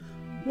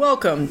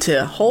Welcome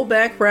to Whole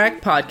Back Rack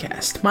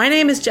Podcast. My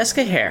name is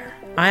Jessica Hare.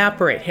 I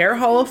operate Hare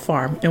Hollow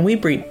Farm, and we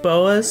breed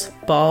boas,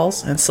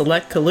 balls, and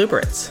select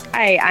colubrids.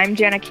 Hi, I'm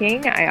Jana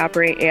King. I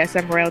operate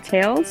ASM Royal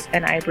Tails,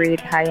 and I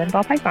breed high-end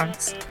ball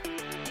pythons.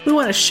 We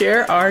want to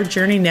share our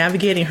journey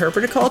navigating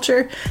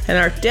herpetoculture and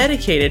are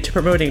dedicated to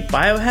promoting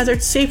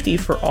biohazard safety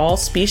for all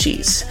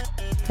species.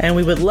 And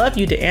we would love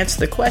you to answer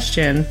the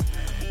question,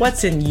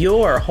 what's in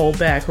your whole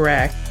back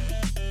rack?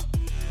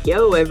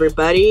 Yo,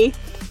 everybody.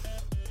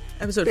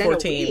 Episode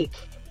 14.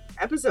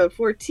 Episode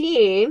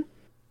 14.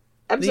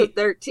 Episode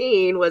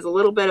 13 was a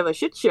little bit of a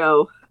shit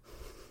show.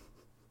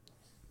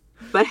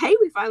 But hey,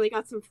 we finally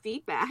got some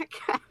feedback.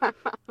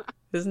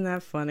 Isn't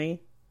that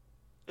funny?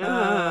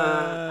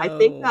 I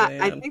think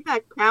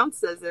that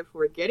counts as if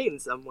we're getting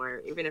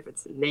somewhere, even if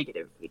it's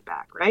negative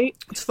feedback, right?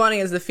 What's funny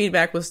is the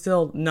feedback was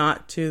still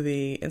not to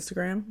the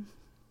Instagram.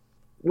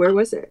 Where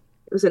was it?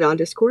 Was it on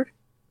Discord?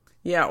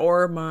 Yeah,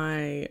 or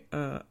my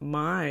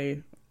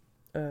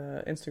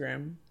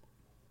Instagram.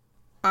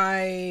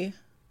 I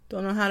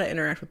don't know how to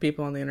interact with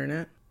people on the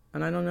internet,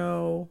 and I don't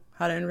know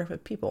how to interact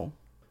with people.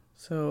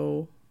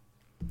 So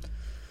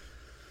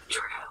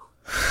true.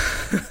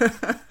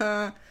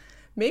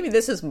 Maybe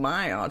this is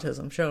my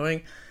autism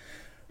showing.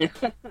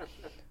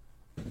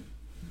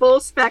 Full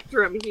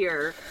spectrum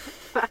here.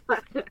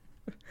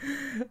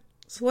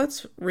 So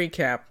let's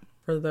recap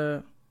for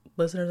the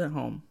listeners at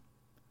home.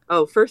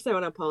 Oh, first I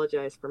want to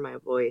apologize for my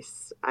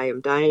voice. I am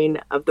dying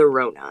of the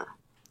Rona.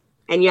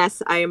 And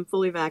yes, I am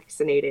fully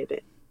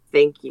vaccinated.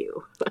 Thank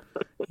you.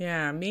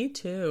 Yeah, me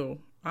too.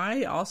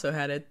 I also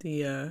had it.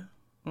 The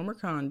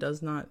Omicron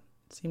does not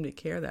seem to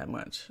care that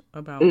much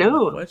about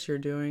what you're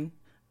doing.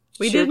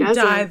 We sure didn't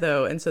doesn't. die,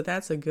 though, and so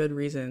that's a good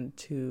reason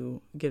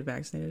to get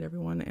vaccinated,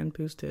 everyone, and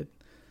boosted.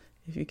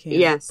 If you can,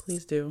 yes,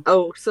 please do.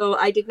 Oh, so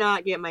I did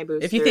not get my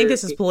booster. If you think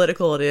this is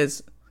political, it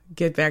is.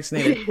 Get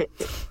vaccinated.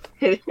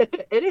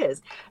 It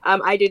is.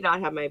 I did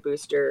not have my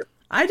booster.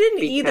 I didn't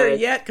either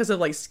yet because of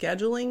like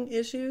scheduling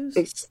issues.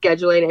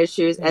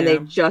 And they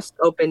just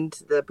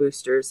opened the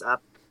boosters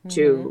up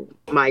to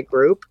my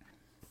group,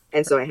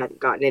 and so I hadn't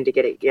gotten in to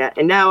get it yet.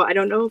 And now I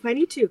don't know if I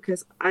need to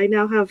because I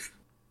now have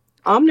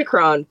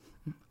Omicron.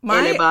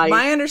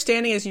 My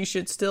understanding is you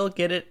should still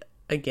get it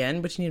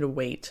again, but you need to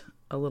wait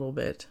a little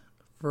bit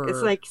for.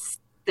 It's like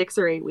 6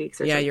 or 8 weeks.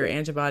 Something. Your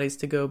antibodies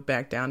to go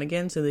back down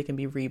again, so they can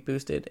be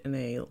reboosted in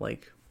a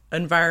like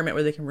environment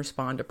where they can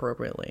respond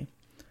appropriately.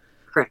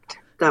 Correct.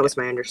 That was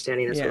my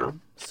understanding as well.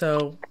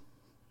 So,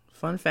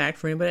 fun fact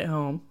for anybody at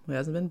home who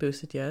hasn't been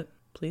boosted yet,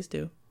 please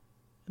do.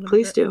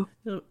 Please do.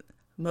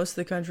 Most of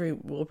the country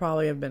will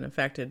probably have been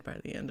affected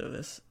by the end of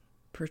this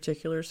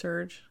particular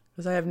surge,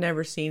 because I have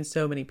never seen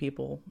so many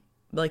people.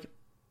 Like,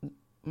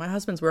 my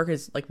husband's work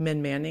is like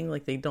men-manning,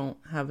 like they don't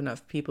have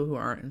enough people who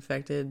aren't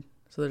infected.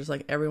 So they're just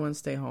like, everyone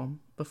stay home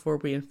before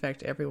we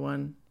infect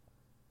everyone.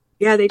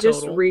 Yeah, they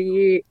just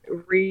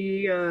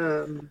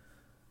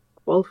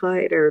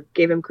qualified or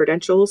gave him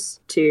credentials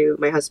to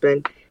my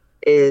husband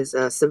is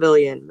a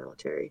civilian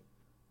military.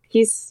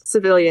 He's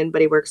civilian,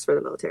 but he works for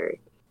the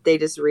military. They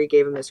just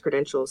gave him his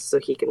credentials so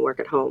he can work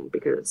at home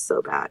because it's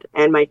so bad.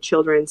 And my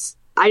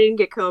I didn't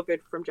get COVID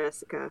from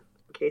Jessica,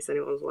 in case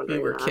anyone was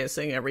wondering. We were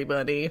kissing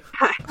everybody.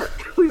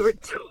 We were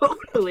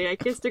totally. I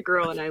kissed a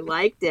girl and I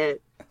liked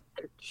it.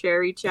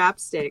 Cherry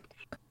chapstick.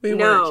 We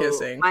weren't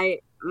kissing.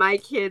 My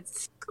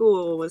kid's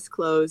school was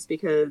closed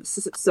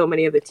because so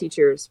many of the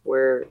teachers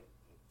were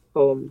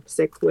home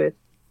sick with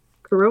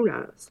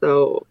corona.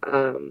 So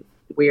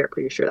we are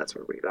pretty sure that's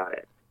where we got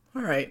it.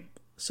 All right.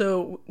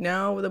 So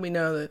now that we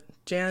know that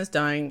Jana's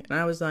dying and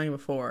I was dying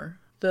before,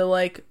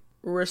 the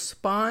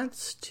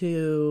response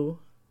to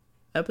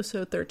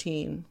episode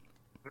 13,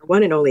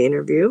 one and only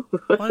interview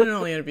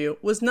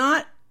was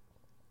not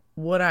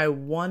what I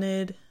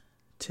wanted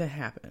to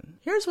happen.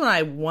 Here's what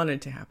I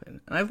wanted to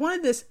happen. And I've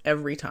wanted this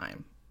every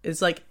time.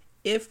 It's like,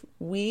 if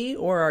we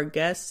or our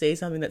guests say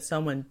something that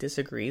someone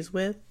disagrees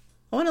with,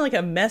 I want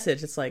a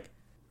message. It's like,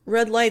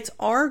 red lights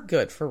are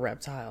good for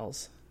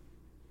reptiles.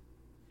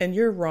 And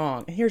you're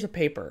wrong. And here's a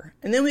paper.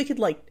 And then we could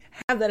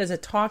have that as a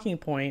talking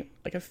point,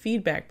 like a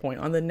feedback point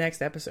on the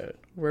next episode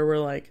where we're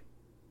like,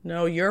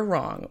 no, you're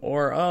wrong.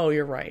 Or, oh,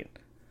 you're right.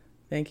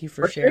 Thank you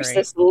for sharing. Here's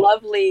this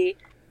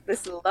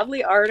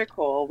lovely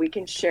article we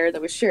can share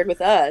that was shared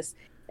with us.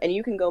 And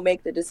you can go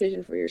make the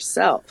decision for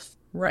yourself.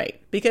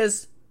 Right.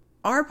 Because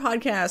our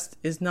podcast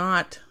is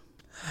not...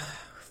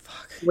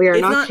 We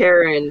are not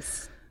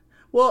Karens.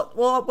 Well,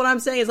 what I'm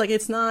saying is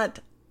it's not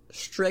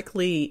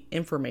strictly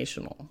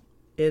informational.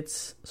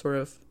 It's sort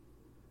of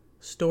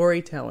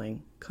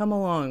storytelling. Come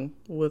along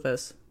with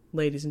us,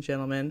 ladies and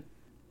gentlemen,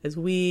 as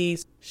we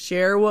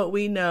share what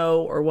we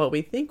know or what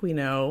we think we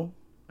know,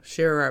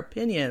 share our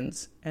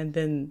opinions, and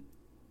then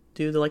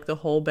do the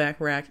whole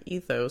back rack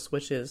ethos,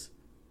 which is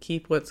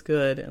keep what's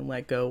good and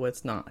let go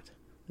what's not.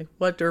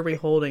 What are we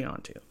holding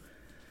on to?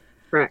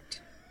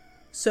 Correct.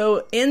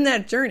 So in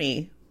that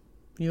journey,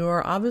 you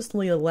are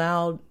obviously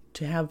allowed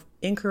to have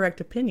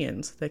incorrect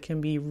opinions that can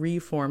be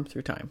reformed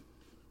through time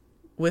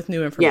with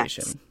new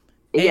information.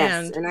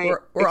 Yes, and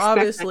we're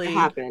obviously that to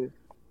happen.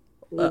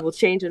 We will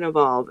change and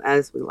evolve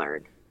as we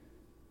learn.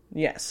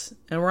 Yes.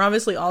 And we're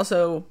obviously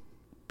also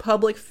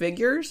public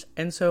figures,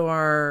 and so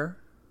are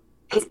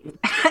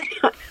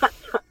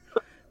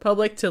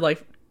public to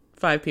like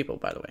 5 people,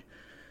 by the way.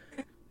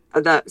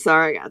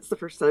 Sorry, that's the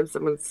first time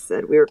someone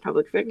said we were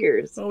public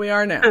figures. Well, we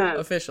are now,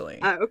 officially.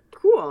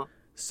 Cool.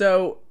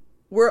 So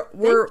we're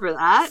for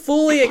that.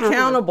 fully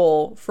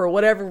accountable for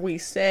whatever we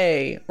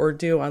say or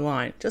do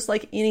online, just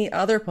like any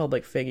other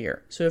public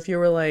figure. So if you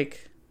were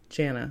like,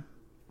 Jana,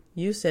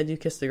 you said you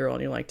kissed a girl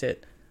and you liked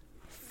it.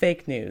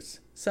 Fake news.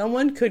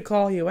 Someone could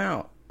call you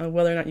out on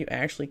whether or not you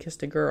actually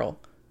kissed a girl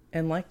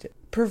and liked it.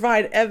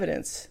 Provide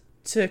evidence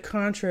to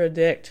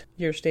contradict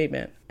your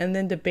statement and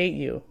then debate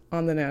you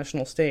on the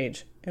national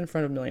stage in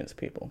front of millions of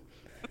people.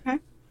 Okay.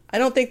 I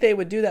don't think they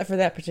would do that for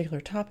that particular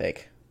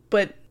topic,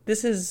 but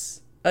this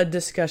is a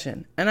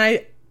discussion. And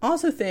I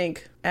also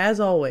think, as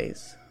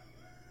always,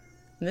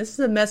 and this is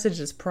a message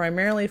that's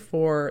primarily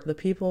for the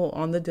people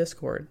on the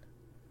Discord,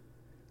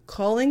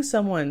 calling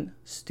someone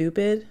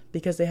stupid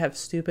because they have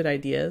stupid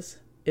ideas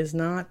is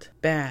not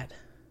bad.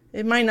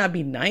 It might not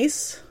be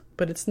nice,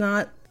 but it's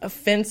not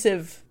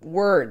offensive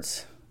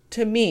words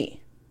to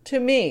me,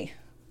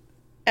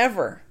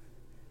 ever.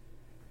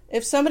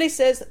 If somebody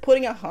says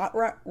putting a hot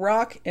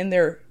rock in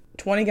their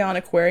 20-gallon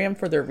aquarium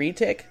for their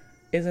retic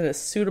isn't a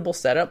suitable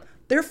setup,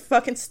 they're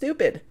fucking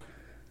stupid.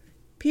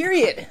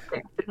 Period.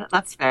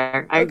 That's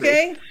fair. I agree.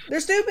 Okay? They're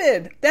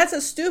stupid. That's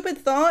a stupid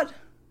thought,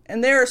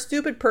 and they're a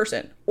stupid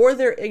person. Or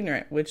they're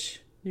ignorant,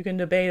 which you can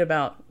debate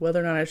about whether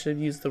or not I should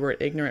use the word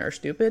ignorant or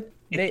stupid.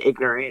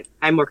 Ignorant.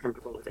 I'm more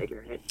comfortable with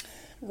ignorant.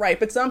 Right,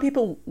 but some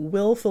people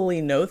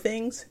willfully know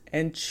things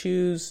and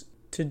choose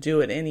to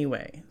do it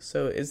anyway.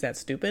 So is that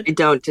stupid? I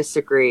don't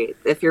disagree.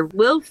 If you're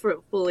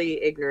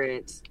willfully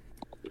ignorant,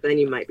 then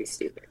you might be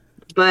stupid.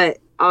 But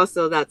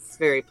also, that's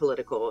very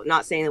political.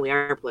 Not saying that we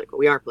aren't political.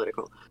 We are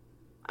political.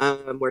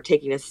 We're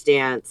taking a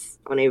stance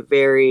on a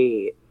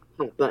very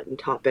hot button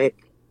topic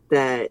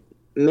that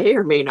may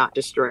or may not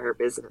destroy our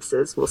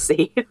businesses. We'll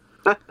see.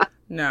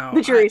 No.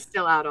 The jury's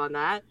still out on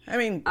that. I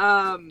mean,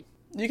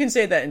 you can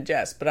say that in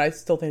jest, but I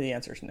still think the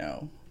answer is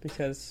no.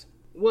 Because...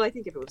 Well, I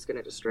think if it was going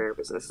to destroy our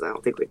businesses, I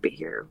don't think we'd be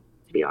here,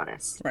 to be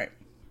honest. Right.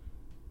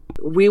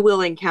 We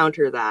will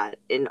encounter that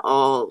in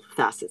all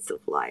facets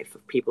of life,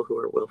 of people who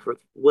are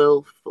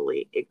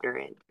willfully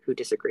ignorant, who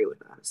disagree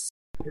with us,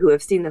 who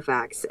have seen the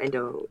facts and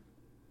don't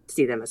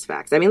see them as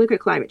facts. I mean, look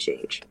at climate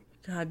change.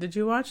 God, did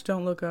you watch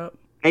Don't Look Up?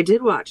 I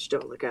did watch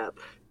Don't Look Up.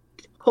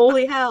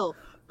 Holy hell.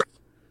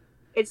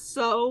 It's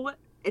so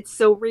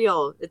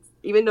real. It's,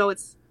 even though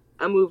it's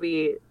a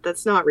movie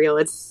that's not real,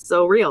 it's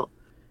so real.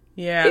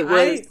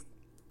 Yeah,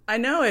 I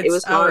know it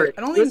was hard.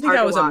 I don't even think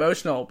I was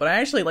emotional, but I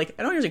actually, like,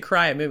 I don't usually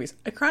cry at movies.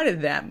 I cried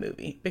at that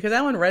movie because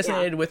that one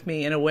resonated with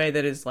me in a way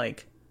that is,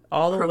 like,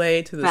 all the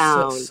way to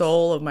the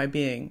soul of my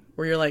being,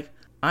 where you're like,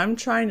 I'm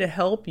trying to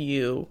help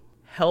you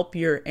help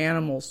your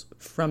animals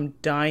from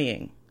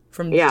dying.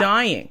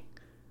 Dying.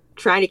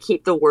 Trying to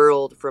keep the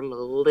world from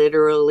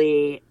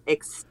literally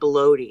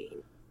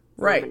exploding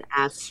from an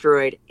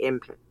asteroid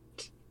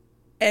impact.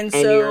 And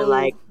so you're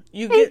like,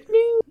 you get...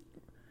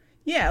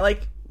 Yeah,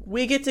 like,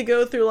 we get to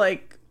go through,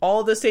 like,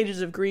 all the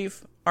stages of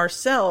grief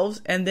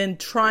ourselves and then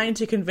trying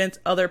to convince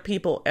other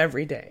people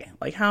every day.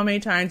 Like, how many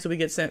times do we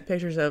get sent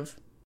pictures of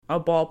a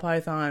ball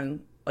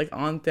python, like,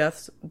 on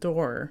death's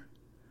door?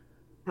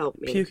 Help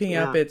me. Puking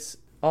up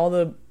all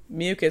the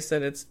mucus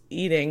that it's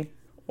eating.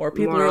 Or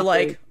people are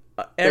like,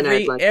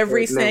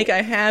 every snake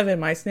I have in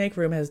my snake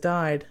room has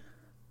died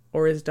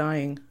or is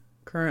dying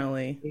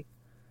currently.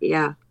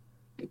 Yeah.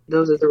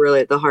 Those are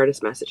the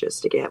hardest messages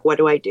to get. What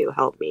do I do?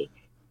 Help me.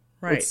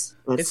 Right.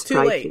 It's too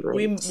late.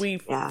 We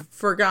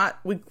forgot.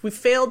 We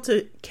failed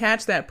to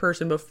catch that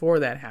person before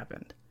that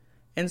happened.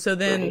 And so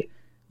then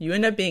you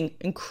end up being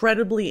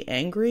incredibly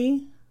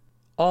angry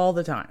all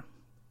the time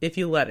if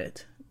you let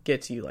it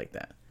get to you like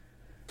that.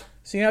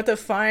 So you have to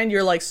find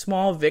your, like,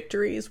 small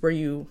victories where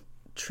you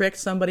tricked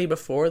somebody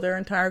before their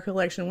entire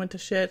collection went to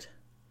shit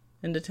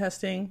into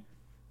testing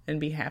and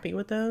be happy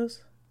with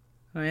those.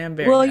 I am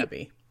very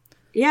happy.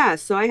 Yeah,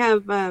 so I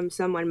have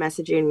someone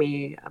messaging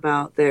me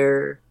about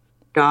their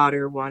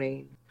daughter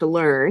wanting to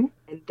learn,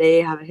 and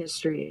they have a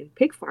history in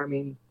pig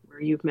farming,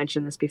 where you've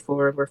mentioned this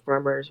before, where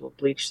farmers will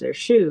bleach their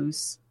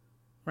shoes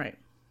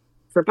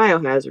for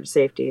biohazard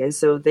safety. And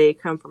so they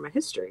come from a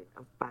history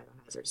of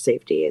biohazard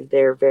safety, and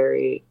they're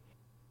very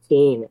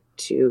keen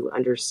to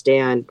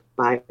understand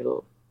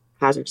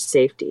biohazard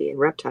safety in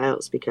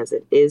reptiles, because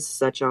it is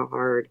such a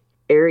hard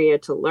area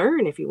to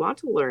learn if you want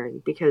to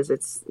learn, because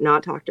it's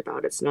not talked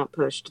about, it's not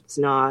pushed, it's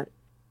not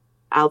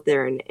out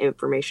there and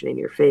information in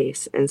your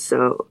face. And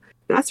so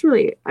that's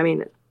really, I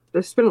mean,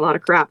 there's been a lot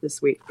of crap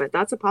this week, but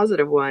that's a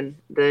positive one.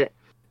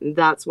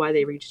 That's why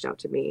they reached out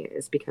to me,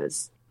 is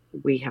because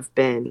we have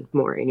been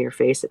more in your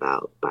face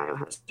about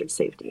biohazard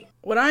safety.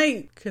 When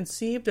I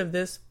conceived of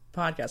this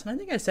podcast, and I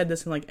think I said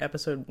this in, like,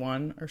 episode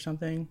 1 or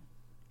something,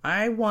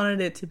 I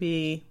wanted it to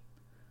be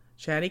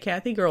Chatty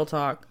Cathy girl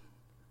talk.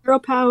 Girl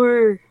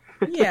power.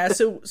 Yeah,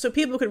 so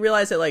people could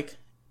realize that, like,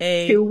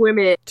 two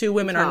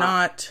women are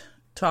not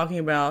talking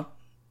about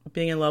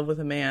being in love with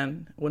a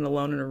man when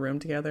alone in a room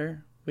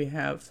together. We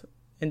have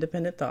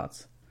independent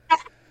thoughts.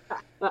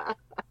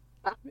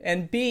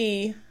 And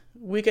B,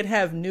 we could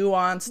have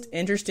nuanced,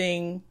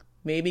 interesting,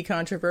 maybe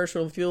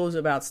controversial views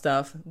about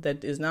stuff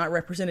that is not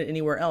represented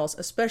anywhere else,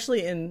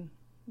 especially in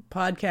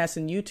podcasts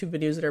and YouTube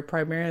videos that are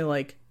primarily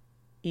like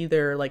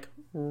either like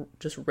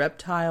just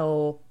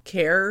reptile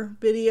care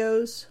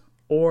videos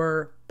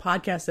or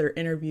podcasts that are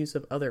interviews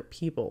of other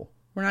people.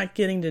 We're not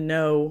getting to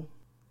know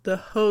the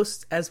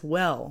hosts as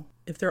well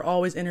if they're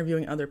always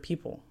interviewing other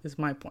people, is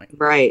my point.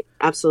 Right.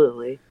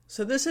 Absolutely.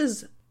 So this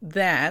is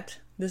that.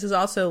 This is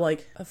also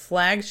like a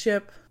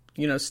flagship,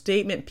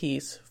 statement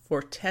piece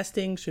for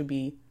testing should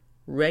be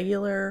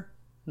regular,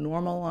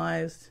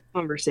 normalized.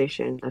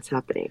 Conversation that's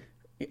happening.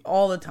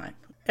 All the time.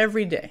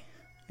 Every day.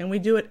 And we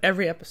do it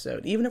every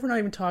episode, even if we're not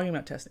even talking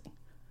about testing.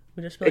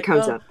 We just be like, it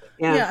comes up.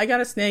 Yeah, I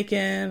got a snake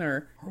in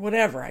or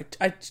whatever. I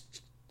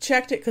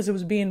checked it because it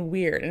was being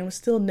weird and it was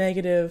still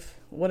negative,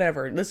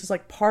 whatever. This is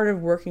like part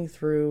of working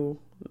through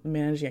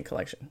managing a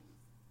collection.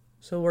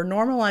 So we're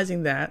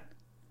normalizing that.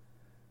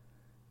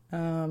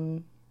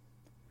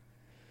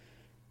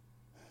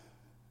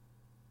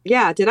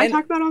 Yeah, did I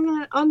talk about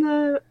on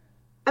the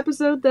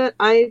episode that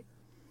I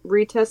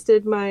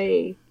retested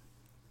my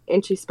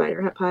Inchy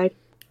spider hide?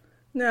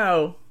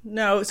 No,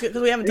 it's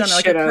because we haven't done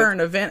like a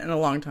current event in a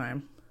long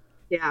time.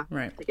 Yeah,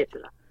 right. To get to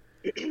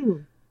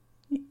that.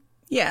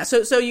 Yeah,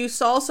 so you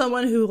saw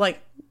someone who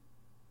like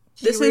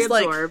this is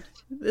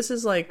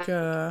like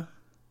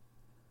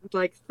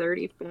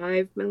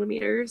 35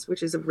 millimeters,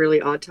 which is a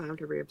really odd time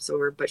to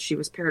reabsorb, but she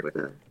was paired with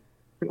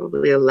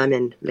probably a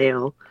lemon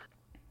male.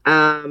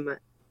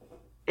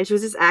 And she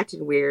was just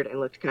acting weird and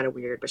looked kind of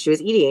weird, but she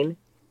was eating.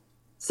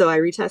 So I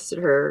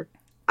retested her.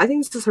 I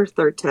think this is her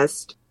third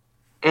test,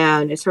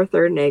 and it's her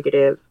third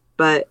negative,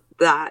 but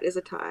that is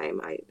a time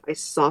I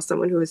saw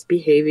someone who was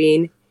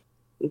behaving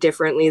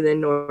differently than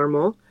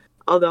normal.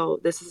 Although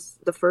this is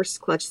the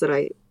first clutch that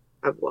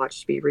I've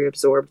watched be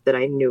reabsorbed that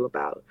I knew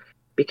about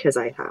because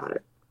I had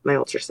my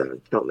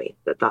ultrasound tell me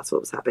that that's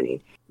what was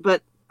happening.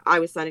 But I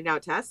was sending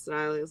out tests and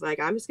I was like,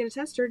 I'm just going to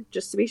test her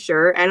just to be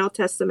sure. And I'll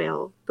test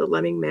the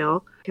lemming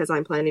male, because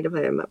I'm planning to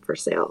put him up for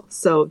sale.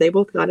 So they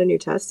both got a new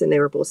test and they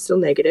were both still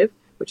negative,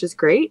 which is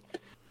great.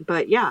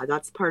 But yeah,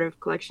 that's part of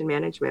collection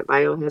management,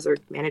 biohazard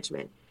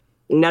management.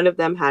 None of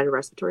them had a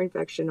respiratory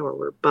infection or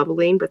were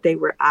bubbling, but they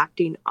were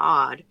acting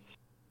odd.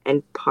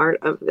 And part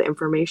of the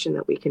information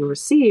that we can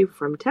receive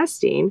from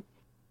testing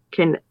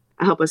can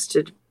help us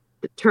to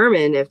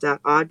determine if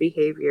that odd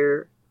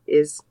behavior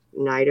is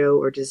nido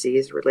or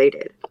disease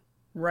related.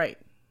 Right.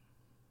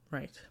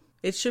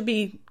 It should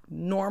be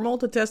normal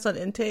to test on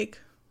intake,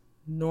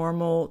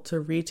 normal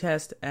to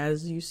retest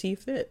as you see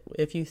fit.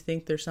 If you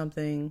think there's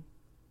something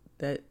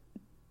that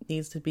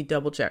needs to be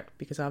double checked,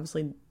 because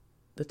obviously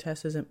the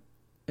test isn't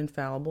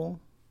infallible.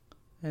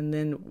 And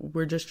then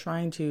we're just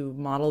trying to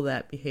model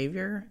that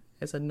behavior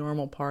as a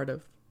normal part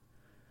of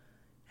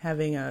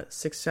having a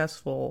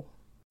successful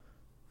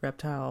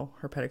reptile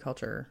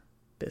herpetoculture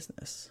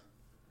business.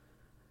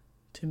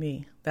 To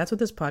me, that's what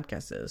this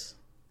podcast is.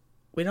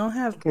 We don't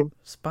have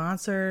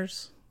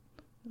sponsors.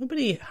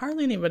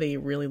 Hardly anybody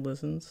really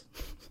listens.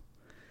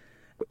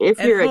 If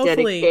and you're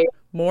hopefully a dedicated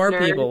more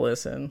nerd, people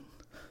listen.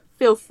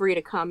 Feel free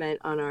to comment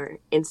on our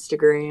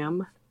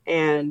Instagram,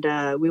 and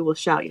we will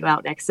shout you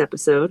out next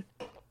episode.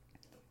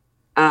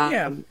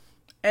 And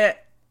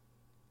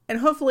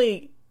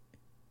hopefully,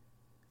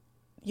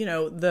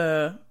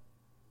 the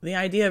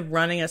idea of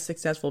running a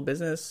successful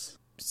business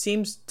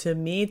seems to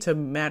me to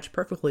match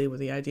perfectly with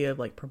the idea of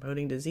like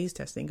promoting disease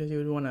testing, because you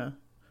would want to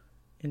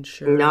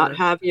ensure not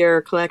have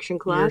your collection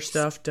collapse, your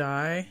stuff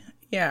die.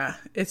 Yeah,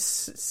 it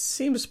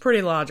seems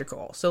pretty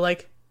logical. So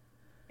like,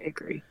 I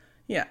agree.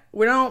 Yeah,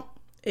 we don't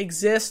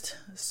exist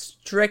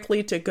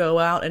strictly to go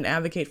out and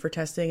advocate for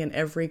testing in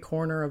every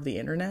corner of the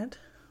internet.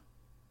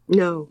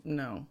 No,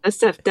 that's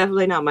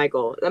definitely not my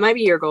goal. That might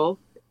be your goal.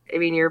 I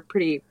mean, you're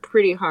pretty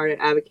hard at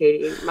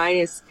advocating. Mine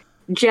is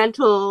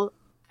gentle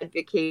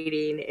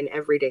advocating in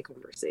everyday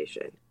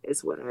conversation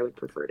is what I would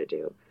prefer to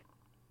do.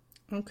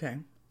 Okay.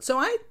 So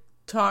I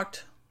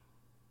talked...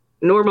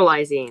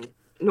 Normalizing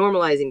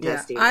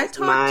testing. I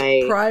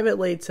talked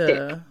privately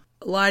to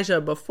Elijah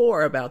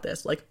before about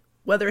this. Like,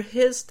 whether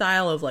his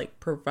style of, like,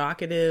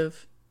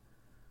 provocative,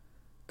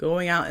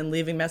 going out and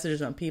leaving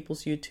messages on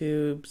people's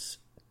YouTube's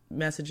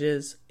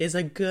messages is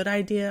a good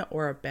idea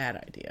or a bad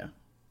idea.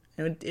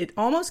 And it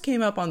almost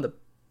came up on the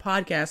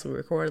podcast we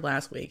recorded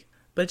last week,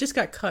 but it just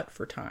got cut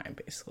for time,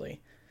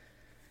 basically.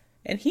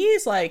 And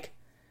he's like,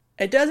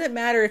 it doesn't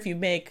matter if you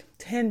make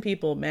 10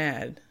 people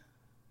mad,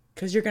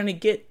 because you're going to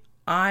get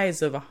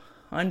eyes of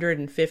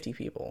 150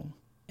 people,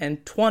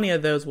 and 20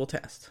 of those will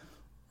test,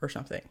 or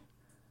something.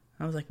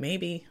 I was like,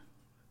 maybe.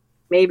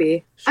 Sure,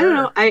 I don't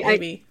know.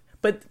 Maybe.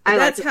 But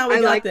that's how we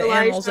got the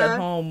Animals at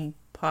Home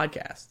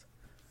podcast.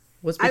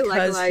 Was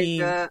because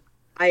I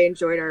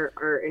enjoyed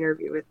our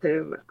interview with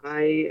him.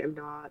 I am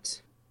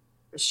not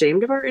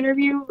ashamed of our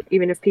interview,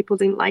 even if people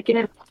didn't like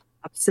it,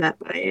 upset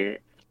by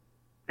it.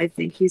 I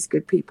think he's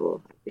good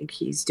people. I think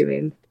he's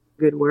doing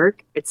good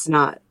work.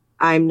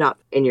 I'm not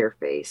in your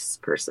face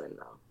person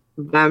though.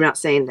 But I'm not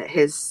saying that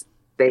his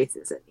face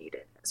isn't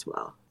needed as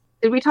well.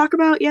 Did we talk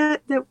about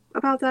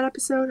about that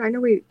episode? I know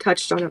we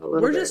touched on it a little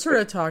bit. We're just sort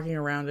of talking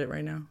around it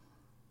right now.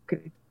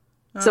 Okay.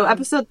 So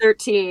episode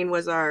 13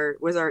 was our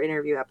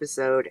interview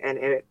episode,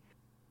 and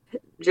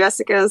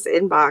Jessica's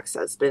inbox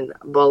has been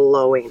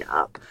blowing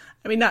up.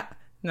 I mean,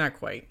 not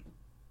quite.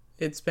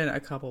 It's been a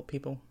couple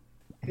people.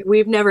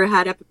 We've never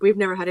had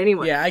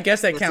anyone. Yeah, I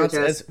guess that counts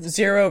as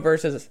 0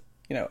 versus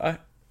a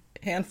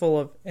handful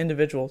of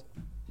individuals.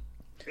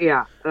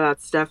 Yeah,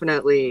 that's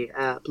definitely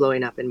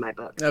blowing up in my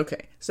book.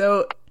 Okay,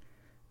 so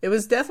it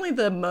was definitely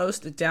the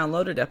most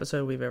downloaded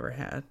episode we've ever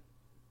had.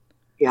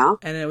 Yeah.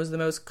 And it was the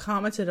most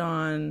commented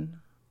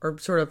on, or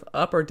sort of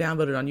up or down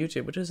voted on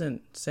YouTube, which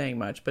isn't saying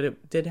much, but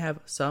it did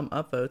have some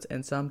upvotes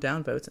and some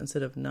downvotes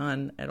instead of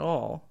none at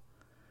all.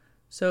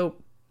 So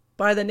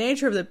by the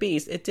nature of the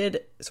beast, it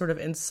did sort of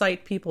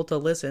incite people to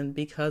listen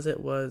because it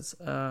was,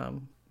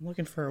 I'm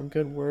looking for a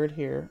good word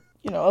here,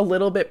 a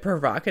little bit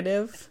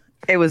provocative.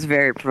 It was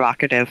very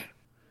provocative.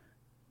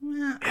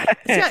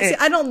 See,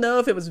 I don't know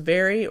if it was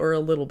very or a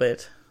little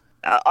bit.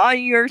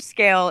 On your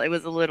scale, it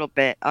was a little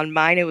bit. On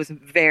mine, it was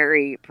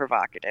very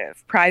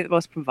provocative. Probably the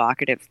most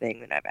provocative thing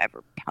that I've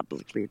ever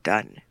publicly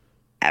done,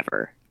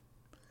 ever.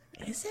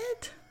 Is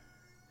it?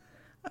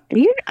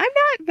 I'm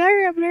not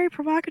a very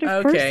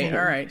provocative person. Okay,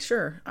 all right,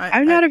 sure.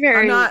 I'm not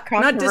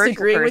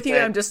disagreeing with you.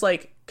 person. I'm just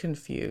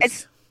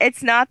confused.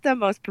 It's not the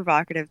most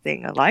provocative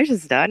thing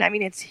Elijah's done. I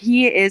mean,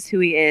 he is who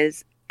he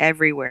is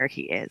everywhere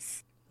he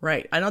is.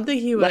 Right. I don't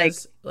think he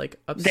was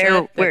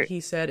upset that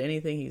he said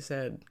anything he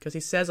said, because he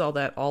says all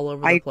that all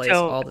over the place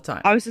all the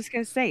time. I was just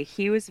going to say,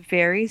 he was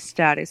very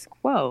status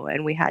quo,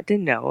 and we had to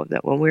know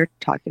that when we were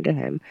talking to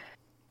him,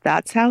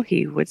 that's how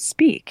he would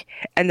speak.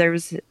 And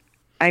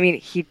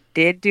he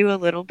did do a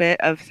little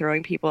bit of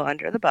throwing people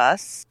under the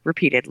bus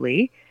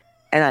repeatedly,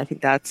 and I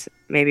think that's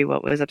maybe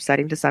what was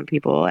upsetting to some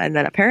people. And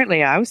then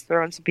apparently I was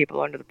throwing some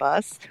people under the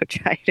bus,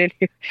 which I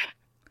didn't.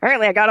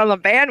 Apparently I got on the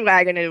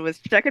bandwagon and was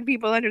chucking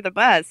people under the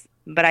bus.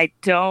 But I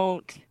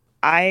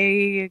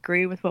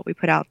agree with what we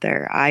put out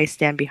there. I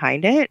stand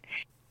behind it.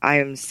 I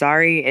am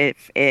sorry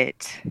if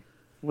it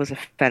was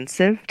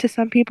offensive to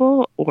some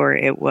people or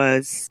it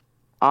was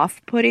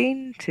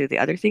off-putting to the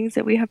other things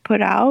that we have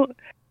put out.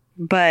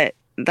 But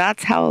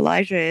that's how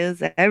Elijah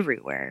is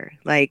everywhere.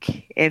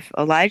 Like, if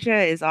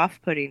Elijah is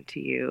off-putting to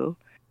you,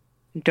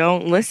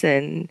 don't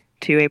listen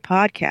to a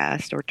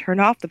podcast or turn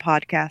off the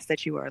podcast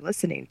that you are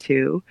listening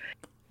to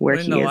where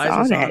he is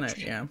on it.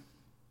 Yeah.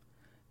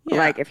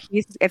 Like, if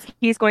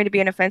he's going to be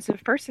an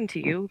offensive person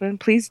to you, then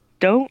please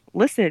don't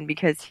listen,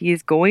 because he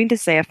is going to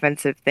say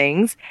offensive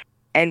things,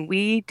 and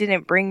we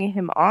didn't bring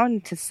him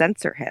on to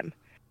censor him.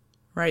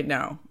 Right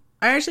now.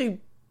 I actually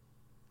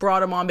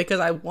brought him on because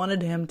I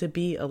wanted him to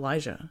be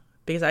Elijah.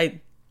 Because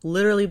I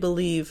literally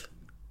believe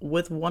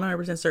with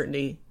 100%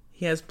 certainty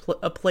he has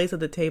a place at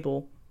the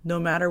table no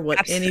matter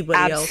what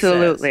anybody else says.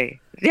 Absolutely.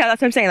 Yeah,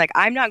 that's what I'm saying. Like,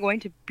 I'm not going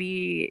to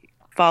be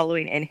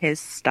following in his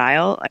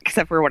style,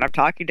 except for when I'm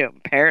talking to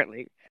him,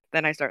 apparently.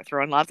 Then I start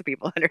throwing lots of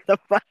people under the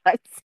bus.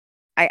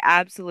 I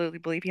absolutely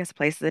believe he has a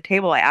place at the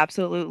table. I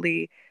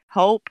absolutely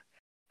hope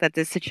that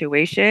this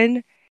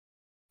situation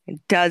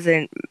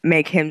doesn't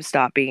make him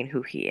stop being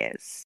who he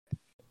is.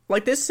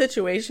 Like, this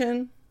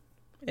situation,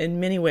 in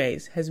many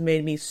ways, has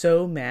made me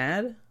so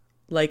mad.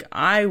 Like,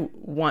 I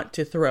want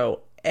to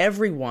throw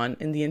everyone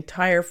in the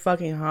entire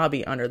fucking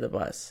hobby under the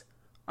bus.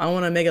 I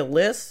want to make a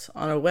list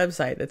on a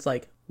website that's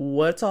like,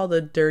 what's all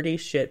the dirty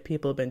shit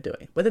people have been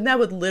doing? But then that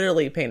would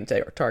literally paint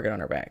a target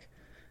on our back.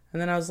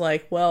 And then I was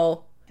like,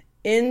 well,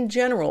 in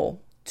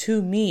general,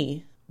 to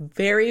me,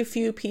 very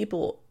few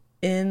people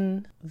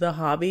in the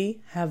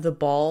hobby have the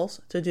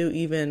balls to do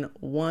even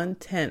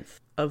 1/10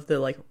 of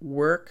the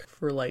work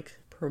for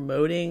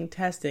promoting,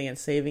 testing, and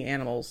saving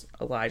animals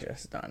Elijah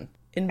has done.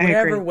 In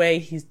whatever way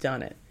he's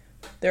done it.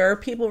 There are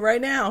people right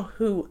now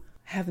who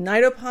have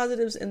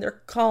nidopositives in their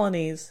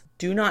colonies,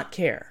 do not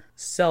care.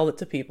 Sell it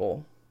to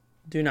people.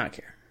 Do not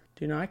care.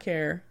 Do not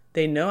care.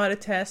 They know how to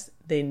test.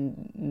 They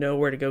know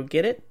where to go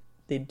get it.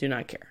 They do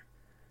not care.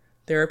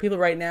 There are people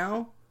right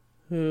now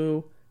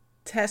who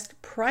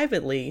test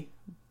privately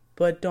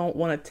but don't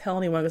want to tell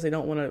anyone because they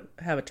don't want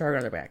to have a target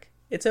on their back.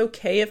 It's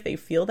okay if they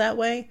feel that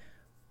way,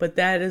 but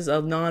that is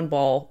a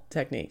non-ball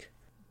technique.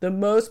 The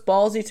most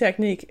ballsy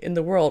technique in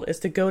the world is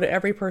to go to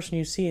every person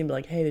you see and be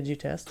like, hey, did you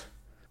test?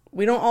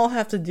 We don't all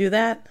have to do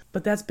that,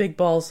 but that's big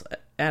balls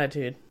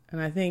attitude.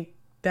 And I think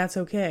that's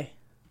okay.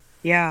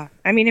 Yeah.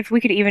 I mean, if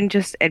we could even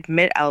just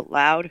admit out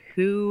loud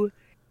who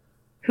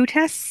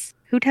tests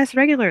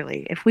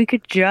regularly. If we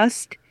could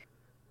just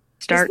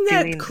start doing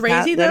that. Isn't that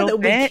crazy though that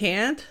we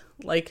can't?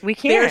 We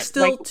can't. They're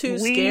still too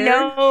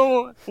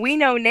scared. We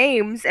know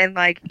names, and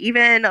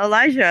even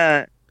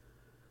Elijah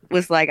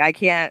was like, I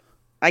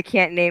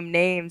can't name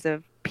names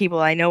of people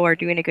I know are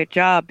doing a good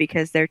job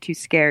because they're too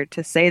scared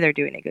to say they're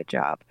doing a good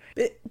job.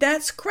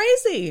 That's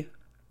crazy.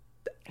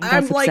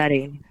 That's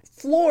upsetting.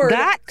 floored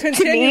That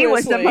continuously. to me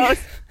was the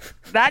most.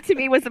 That to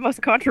me was the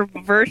most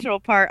controversial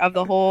part of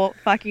the whole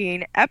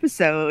fucking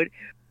episode.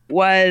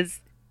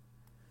 Was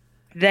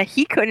that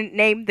he couldn't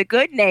name the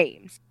good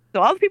names.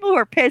 So all the people who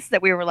were pissed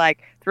that we were like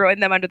throwing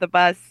them under the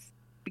bus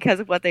because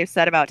of what they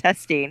said about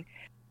testing.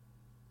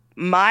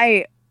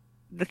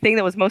 The thing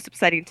that was most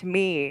upsetting to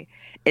me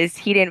is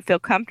he didn't feel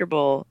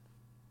comfortable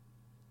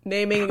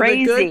naming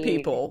the good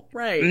people,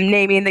 right?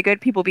 Naming the good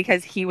people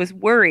because he was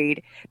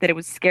worried that it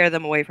would scare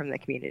them away from the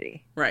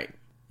community. Right.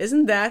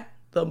 Isn't that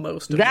the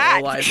most that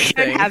demoralizing should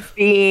thing? have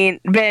been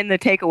the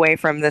takeaway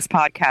from this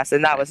podcast,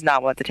 and that was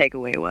not what the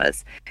takeaway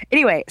was.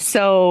 Anyway,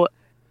 so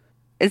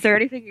is there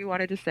anything you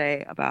wanted to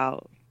say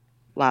about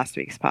last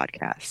week's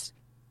podcast?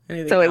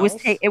 Anything so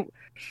else?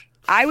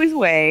 I was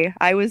away.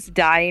 I was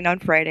dying on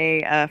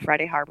Friday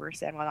Harbor,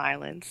 San Juan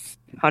Islands,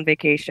 on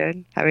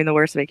vacation, having the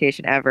worst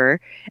vacation ever.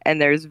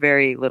 And there's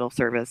very little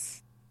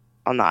service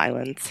on the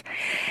islands.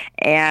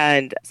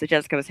 And so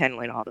Jessica was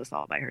handling all this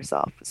all by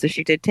herself. So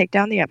she did take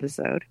down the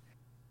episode.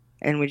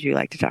 And would you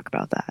like to talk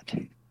about that?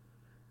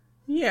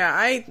 Yeah,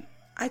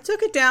 I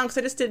took it down because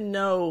I just didn't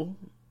know.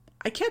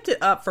 I kept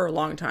it up for a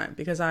long time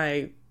because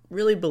I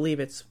really believe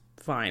it's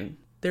fine.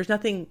 There's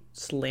nothing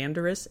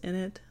slanderous in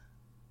it.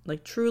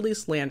 Like, truly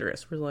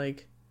slanderous. Where,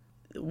 like,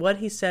 what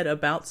he said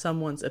about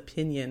someone's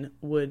opinion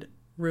would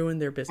ruin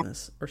their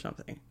business or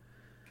something.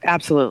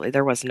 Absolutely.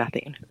 There was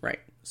nothing. Right.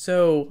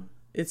 So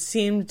it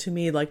seemed to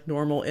me like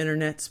normal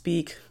internet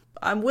speak.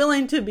 I'm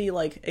willing to be,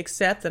 like,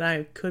 accept that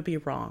I could be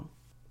wrong.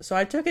 So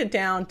I took it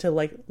down to,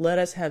 like, let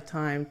us have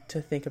time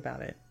to think about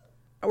it.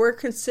 We're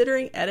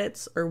considering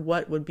edits or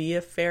what would be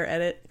a fair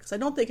edit. Because I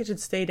don't think it should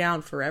stay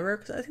down forever.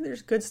 Because I think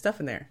there's good stuff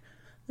in there.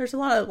 There's a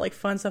lot of, like,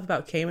 fun stuff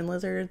about caiman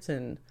lizards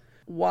and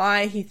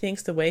why he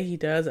thinks the way he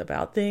does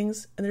about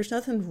things, and there's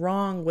nothing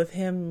wrong with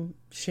him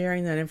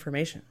sharing that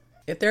information.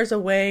 If there's a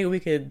way we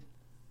could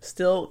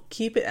still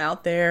keep it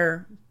out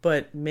there,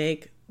 but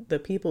make the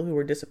people who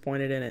were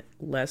disappointed in it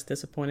less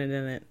disappointed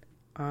in it,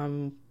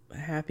 I'm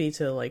happy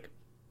to, like,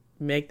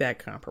 make that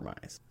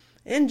compromise.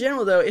 In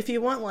general, though, if you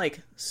want,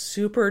 like,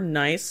 super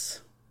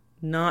nice,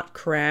 not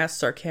crass,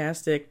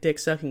 sarcastic,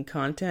 dick-sucking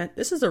content,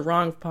 this is the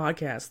wrong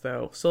podcast,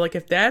 though. So, like,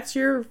 if that's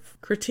your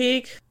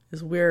critique,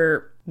 is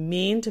we're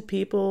mean to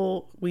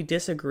people we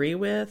disagree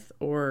with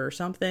or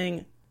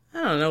something,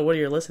 I don't know what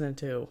you're listening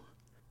to.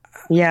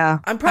 Yeah.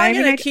 I'm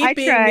probably going to keep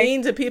being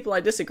mean to people I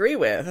disagree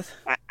with.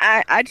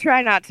 I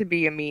try not to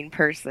be a mean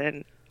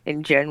person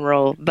in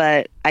general,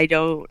 but I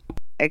don't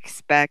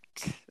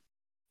expect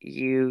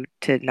you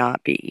to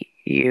not be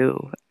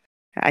you.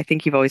 I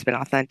think you've always been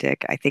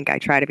authentic. I think I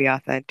try to be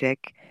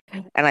authentic.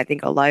 And I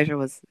think Elijah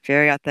was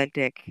very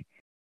authentic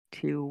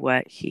to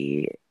what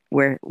he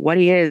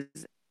is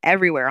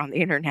everywhere on the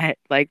internet,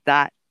 like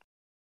that.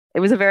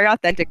 It was a very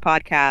authentic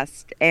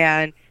podcast,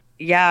 and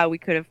yeah, we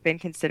could have been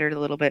considered a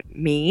little bit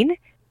mean,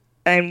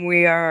 and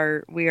we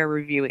are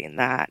reviewing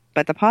that.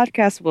 But the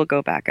podcast will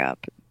go back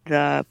up.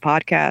 The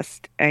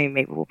podcast, I mean,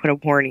 maybe we'll put a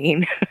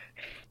warning.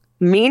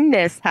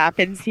 Meanness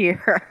happens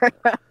here.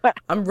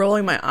 I'm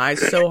rolling my eyes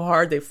so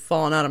hard they've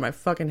fallen out of my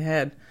fucking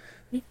head.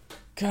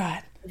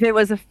 God. If it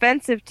was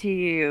offensive to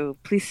you,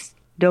 please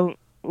don't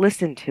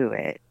listen to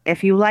it.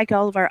 If you liked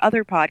all of our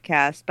other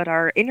podcasts, but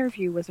our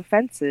interview was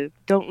offensive,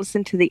 don't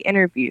listen to the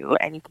interview,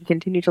 and you can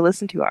continue to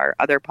listen to our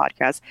other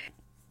podcasts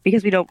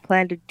because we don't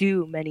plan to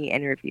do many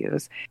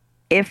interviews.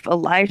 If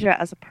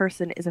Elijah as a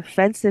person is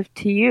offensive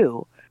to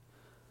you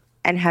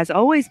and has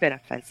always been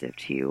offensive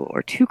to you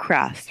or too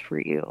crass for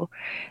you,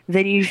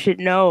 then you should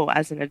know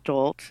as an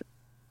adult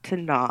to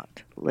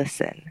not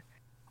listen.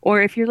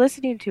 Or if you're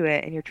listening to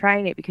it and you're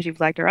trying it because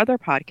you've liked our other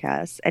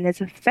podcasts and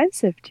it's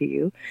offensive to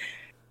you,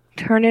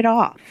 turn it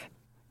off.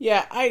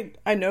 Yeah,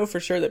 I know for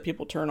sure that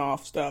people turn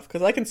off stuff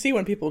because I can see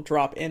when people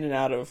drop in and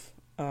out of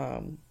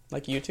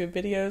like YouTube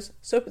videos.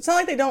 So it's not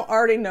like they don't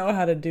already know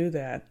how to do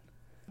that.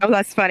 Oh,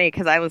 that's funny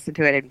because I listen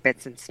to it in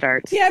bits and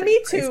starts. Yeah,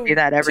 me too. I see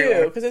that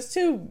everywhere because it's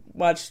too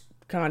much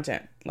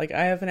content. Like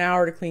I have an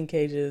hour to clean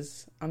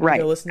cages. I'm gonna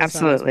go listen to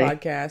someone's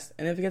podcast,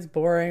 and if it gets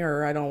boring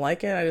or I don't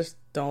like it, I just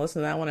don't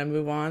listen to that one. I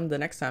move on the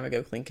next time I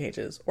go clean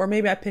cages, or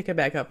maybe I pick it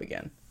back up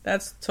again.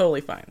 That's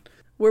totally fine.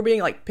 We're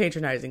being like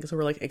patronizing because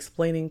we're like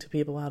explaining to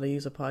people how to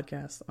use a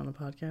podcast on a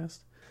podcast.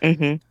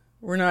 Mm-hmm.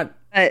 We're not.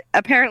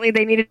 Apparently,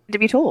 they needed to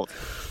be told.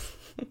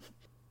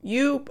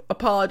 You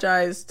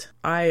apologized.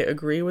 I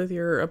agree with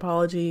your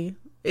apology.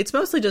 It's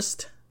mostly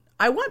just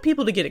I want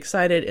people to get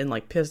excited and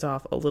like pissed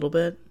off a little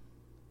bit,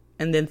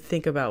 and then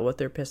think about what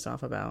they're pissed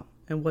off about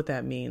and what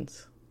that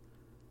means.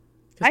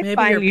 I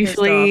find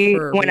usually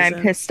when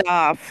I'm pissed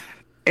off,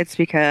 it's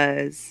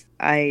because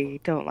I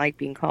don't like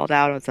being called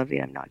out on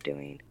something I'm not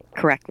doing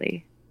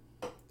correctly.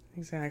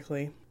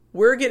 Exactly.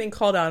 We're getting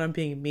called out on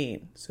being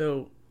mean,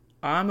 so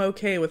I'm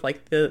okay with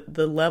like the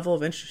level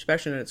of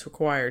introspection that's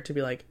required to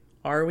be like,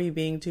 are we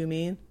being too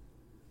mean?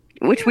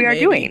 Which we are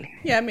doing.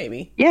 Yeah,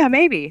 maybe. Yeah,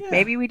 maybe. Yeah.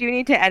 Maybe we do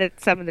need to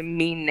edit some of the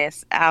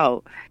meanness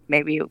out.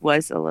 Maybe it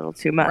was a little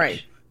too much.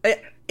 Right.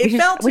 It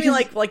felt to me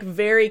like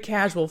very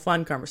casual,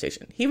 fun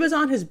conversation. He was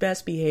on his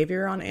best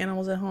behavior on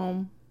Animals at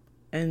Home,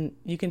 And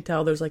you can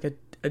tell there's like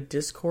a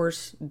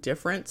discourse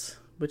difference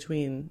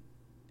between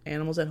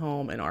Animals at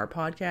Home and our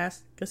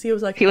podcast, because he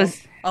was like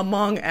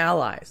among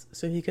allies,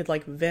 so he could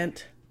like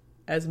vent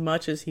as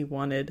much as he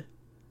wanted,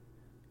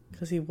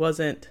 because he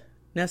wasn't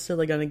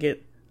necessarily going to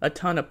get a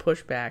ton of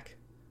pushback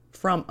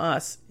from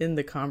us in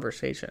the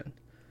conversation.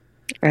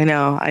 I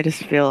know. I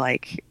feel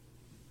like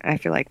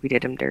we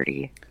did him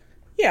dirty.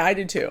 Yeah, I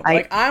do too.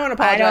 I want to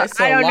apologize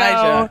to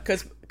Elijah,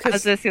 because I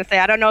was just going to say,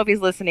 I don't know if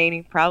he's listening.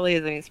 He probably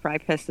isn't. He's probably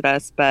pissed at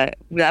us, but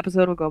the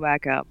episode will go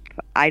back up.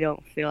 I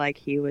don't feel like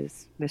he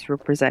was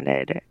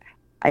misrepresented.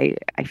 I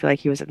feel like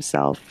he was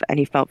himself, and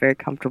he felt very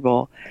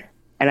comfortable,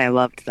 and I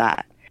loved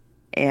that.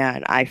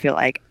 And I feel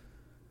like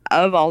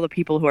of all the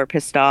people who are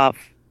pissed off,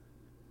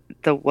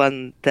 the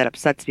one that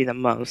upsets me the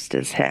most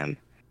is him.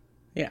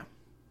 Yeah,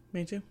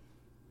 me too.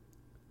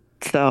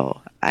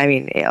 So, I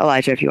mean,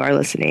 Elijah, if you are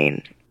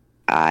listening,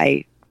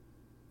 I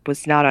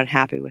was not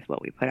unhappy with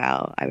what we put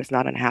out. I was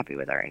not unhappy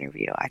with our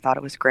interview. I thought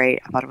it was great.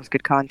 I thought it was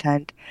good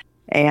content.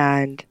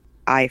 And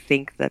I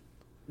think that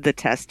the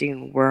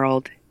testing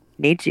world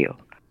needs you.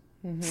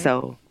 Mm-hmm.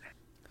 So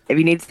if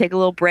you need to take a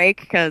little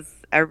break because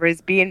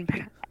everybody's being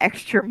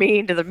extra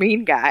mean to the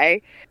mean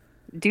guy,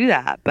 do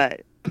that.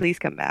 But please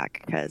come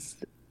back, because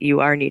you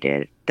are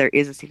needed. There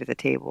is a seat at the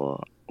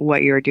table.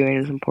 What you're doing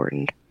is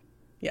important.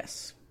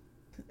 Yes.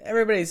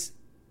 Everybody's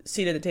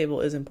seat at the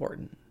table is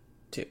important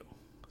too.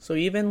 So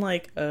even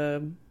like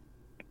a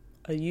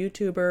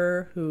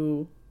YouTuber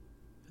who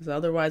is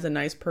otherwise a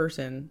nice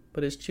person,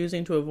 but is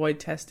choosing to avoid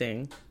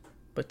testing,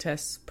 but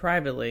tests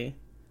privately,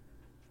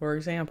 for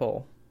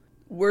example,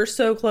 we're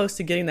so close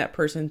to getting that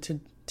person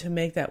to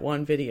make that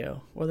one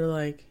video where they're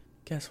like,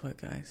 guess what,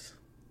 guys?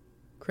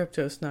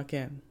 Crypto snuck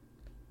in,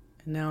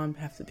 and now I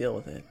have to deal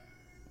with it.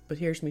 But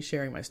here's me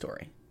sharing my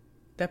story.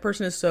 That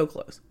person is so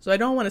close. So I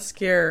don't want to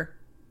scare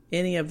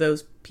any of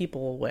those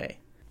people away,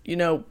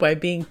 by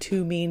being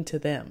too mean to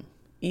them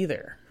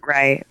either.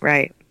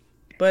 Right.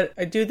 But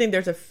I do think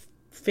there's a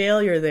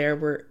failure there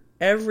where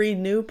every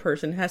new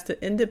person has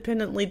to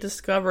independently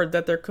discover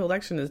that their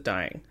collection is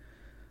dying.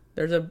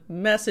 There's a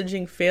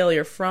messaging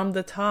failure from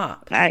the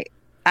top.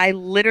 I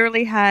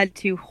literally had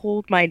to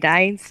hold my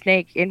dying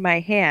snake in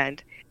my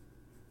hand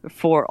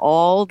for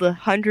all the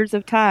hundreds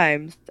of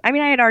times. I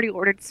mean, I had already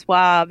ordered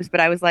swabs, but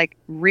I was like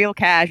real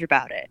cash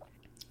about it.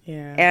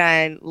 Yeah.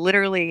 And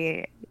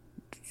literally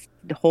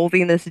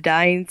holding this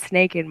dying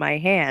snake in my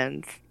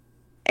hands,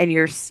 and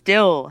you're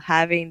still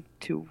having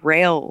to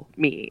rail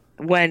me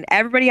when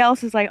everybody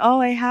else is like,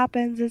 oh, it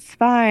happens, it's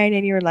fine.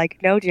 And you're like,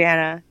 no,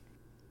 Jana,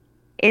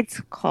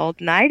 it's called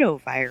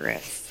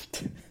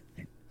nidovirus.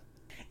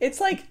 It's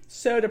like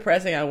so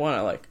depressing. I want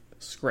to like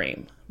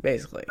scream,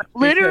 basically.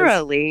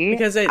 Literally.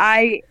 Because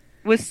I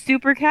was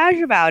super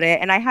cash about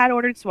it, and I had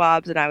ordered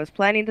swabs, and I was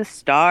planning to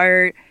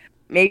start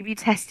maybe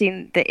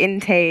testing the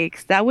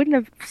intakes. That wouldn't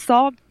have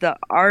solved the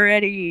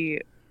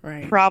already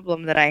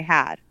problem that I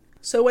had.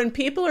 So when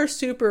people are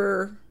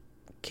super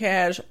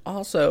cash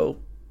also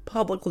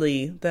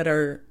publicly that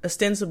are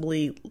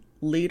ostensibly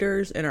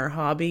leaders in our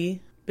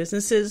hobby,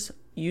 businesses,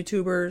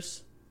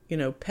 YouTubers,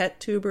 pet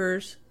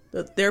tubers,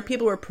 there are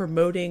people who are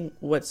promoting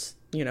what's,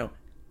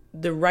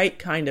 the right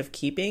kind of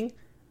keeping,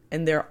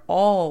 and they're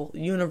all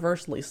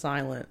universally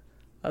silent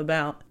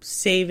about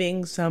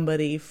saving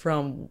somebody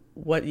from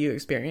what you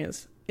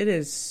experience. It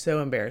is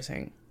so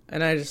embarrassing.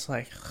 And I just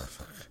like,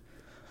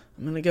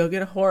 I'm going to go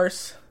get a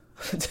horse.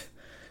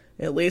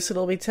 At least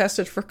it'll be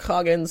tested for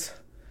Coggins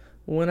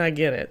when I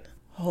get it.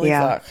 Holy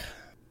fuck.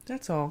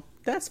 That's all.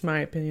 That's my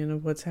opinion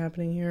of what's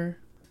happening here.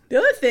 The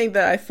other thing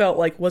that I felt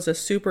like was a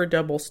super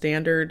double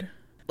standard,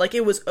 like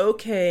it was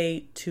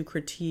okay to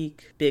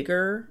critique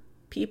bigger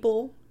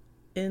people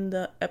in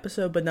the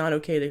episode, but not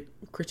okay to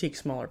critique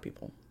smaller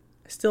people.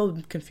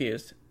 Still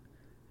confused.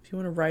 If you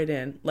want to write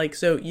in,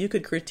 so you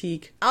could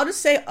critique, I'll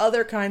just say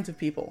other kinds of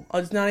people.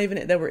 It's not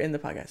even that were in the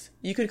podcast.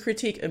 You could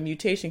critique a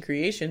mutation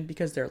creation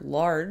because they're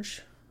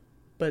large,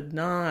 but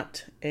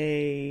not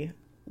a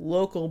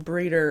local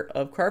breeder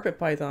of carpet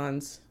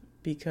pythons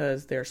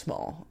because they're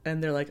small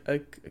and they're like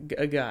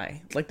a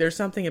guy. Like there's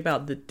something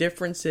about the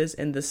differences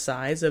in the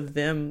size of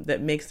them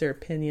that makes their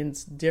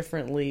opinions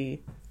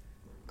differently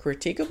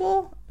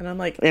critiquable. And I'm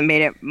like, it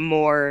made it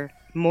more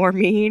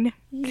mean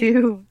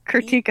to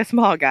critique a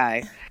small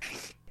guy.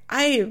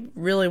 I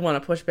really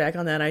want to push back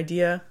on that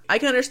idea. I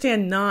can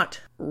understand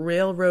not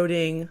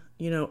railroading,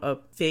 a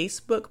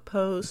Facebook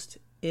post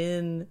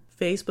in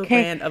Facebook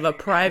land of a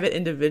private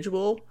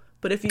individual.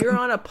 But if you're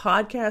on a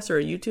podcast or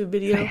a YouTube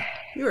video,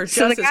 you are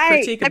just as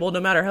critiquable no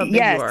matter how big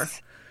you are.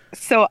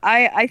 So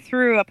I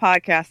threw a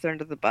podcaster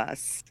under the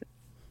bus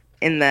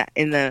in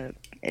the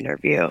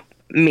interview.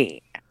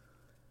 Me.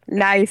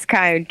 Nice,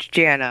 kind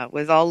Jana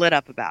was all lit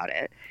up about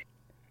it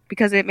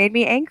because it made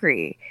me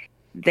angry.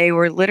 They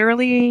were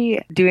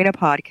literally doing a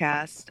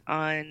podcast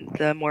on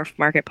the Morph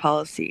market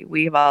policy.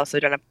 We've also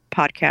done a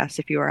podcast,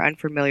 if you are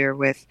unfamiliar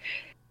with,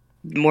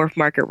 Morph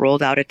market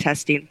rolled out a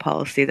testing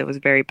policy that was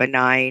very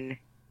benign,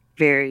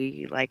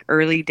 very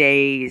early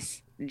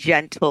days,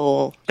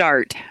 gentle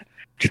start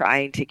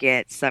trying to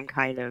get some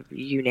kind of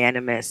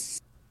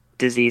unanimous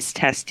disease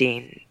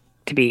testing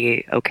to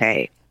be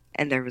okay.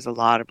 And there was a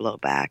lot of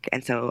blowback.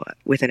 And so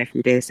within a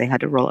few days, they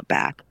had to roll it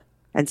back.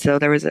 And so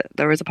there was a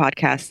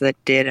podcast that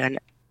did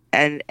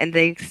and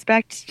they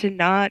expect to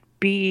not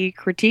be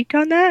critiqued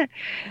on that.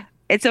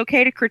 It's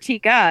okay to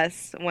critique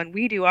us when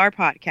we do our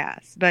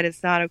podcast, but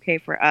it's not okay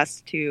for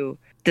us to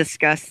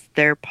discuss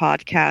their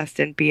podcast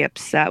and be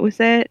upset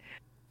with it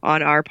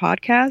on our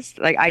podcast.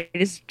 Like, I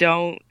just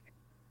don't.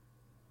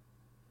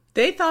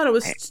 They thought it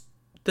was,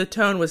 the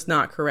tone was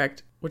not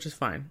correct, which is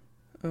fine.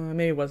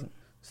 Maybe it wasn't.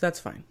 So that's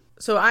fine.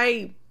 So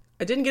I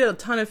didn't get a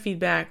ton of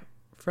feedback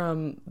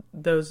from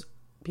those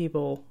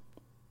people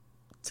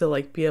to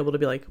like be able to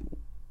be like,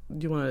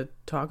 do you want to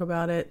talk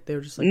about it? They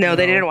were just like, no,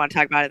 they didn't want to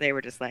talk about it. They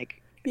were just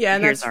like, yeah,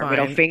 and here's that's our fine.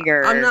 middle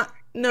finger. I'm not.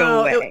 No,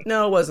 go away.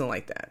 No, it wasn't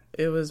like that.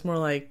 It was more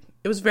like,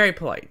 it was very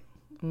polite.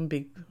 I'm gonna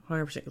be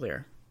 100%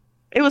 clear.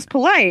 It was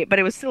polite, but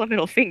it was still a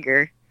middle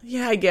finger.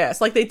 Yeah, I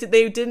guess. Like they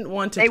didn't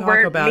want to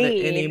talk about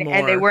it anymore,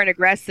 and they weren't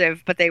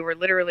aggressive, but they were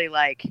literally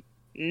like,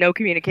 no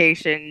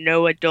communication,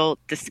 no adult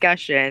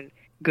discussion.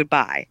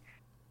 Goodbye.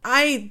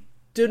 I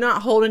do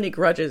not hold any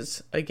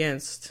grudges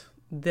against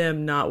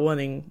them not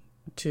wanting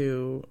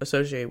to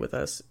associate with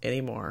us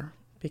anymore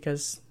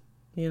because,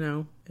 you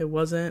know, it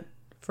wasn't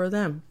for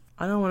them.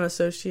 I don't want to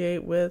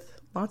associate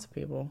with lots of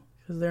people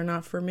because they're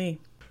not for me.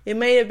 It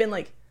may have been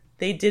like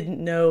they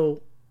didn't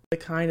know the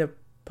kind of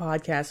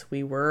podcast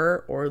we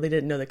were, or they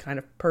didn't know the kind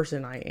of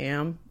person I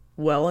am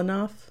well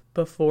enough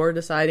before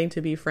deciding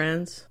to be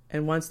friends.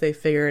 And once they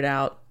figured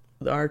out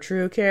our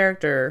true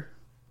character,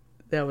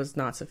 that was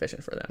not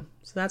sufficient for them.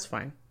 So that's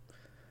fine.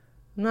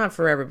 Not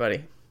for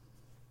everybody.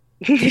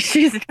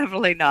 She's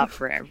definitely not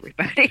for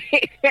everybody.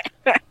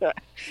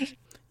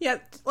 Yeah,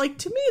 like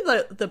to me,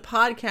 the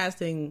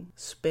podcasting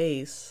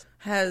space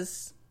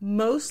has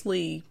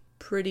mostly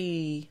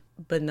pretty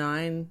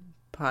benign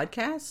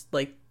podcasts.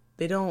 Like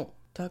they don't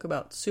talk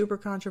about super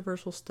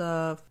controversial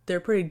stuff. They're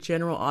pretty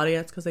general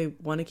audience because they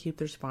want to keep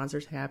their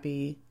sponsors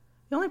happy.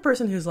 The only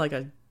person who's like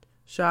a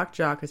shock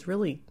jock is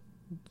really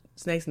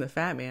Snakes and the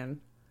Fat Man.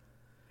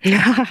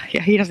 Yeah,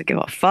 he doesn't give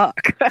a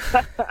fuck.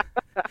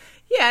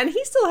 Yeah, and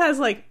he still has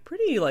like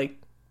pretty like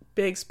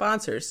big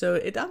sponsors. So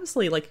it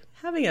obviously like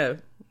having a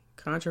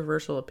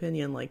controversial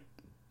opinion like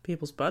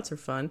people's butts are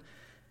fun.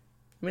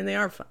 I mean, they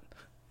are fun.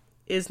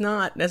 Is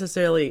not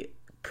necessarily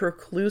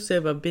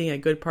preclusive of being a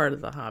good part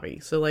of the hobby.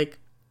 So like,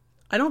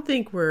 I don't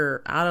think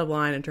we're out of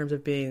line in terms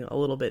of being a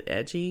little bit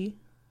edgy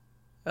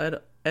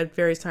at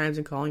various times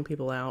and calling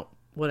people out,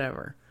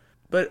 whatever.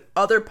 But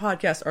other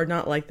podcasts are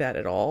not like that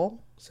at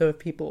all. So if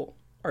people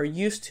are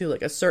used to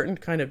like a certain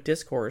kind of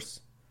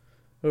discourse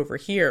over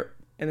here,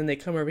 and then they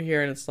come over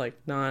here and it's like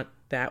not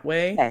that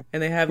way,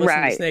 and they have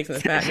listened to Snakes and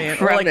the Fat Man,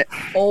 or like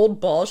old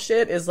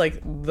bullshit is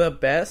like the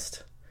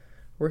best,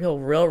 where he'll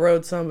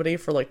railroad somebody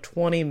for like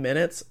 20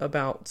 minutes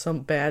about some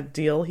bad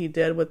deal he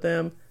did with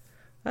them.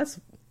 That's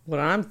what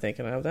I'm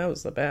thinking of. That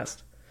was the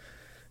best.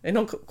 And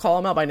don't call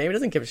him out by name. He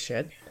doesn't give a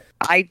shit.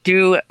 I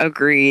do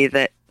agree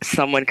that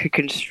someone could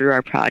construe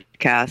our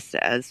podcast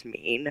as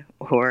mean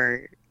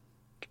or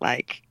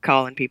like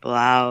calling people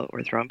out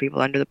or throwing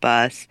people under the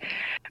bus,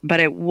 but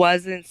it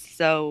wasn't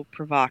so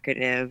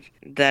provocative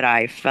that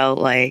I felt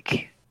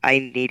like I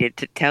needed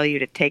to tell you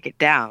to take it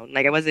down.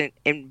 Like I wasn't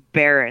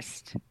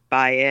embarrassed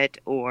by it,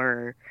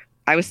 or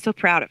I was still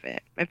proud of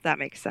it, if that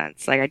makes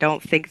sense. Like I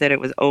don't think that it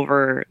was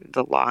over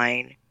the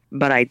line,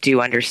 but I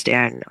do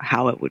understand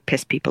how it would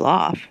piss people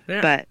off.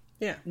 Yeah. But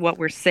yeah, what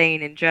we're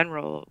saying in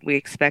general, we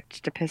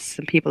expect to piss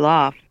some people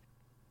off,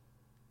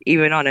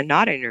 even on a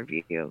not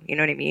interview. You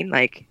know what I mean?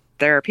 Like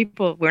there are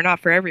people, we're not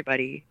for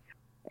everybody.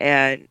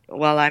 And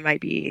while I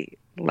might be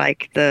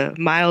like the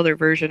milder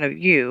version of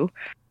you,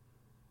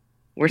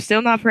 we're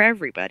still not for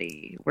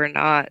everybody. We're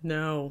not.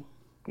 No.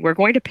 We're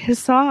going to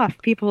piss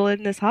off people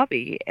in this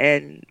hobby.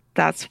 And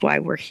that's why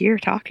we're here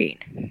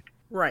talking.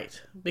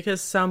 Right. Because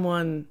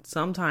someone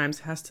sometimes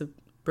has to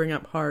bring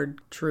up hard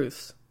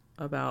truths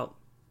about,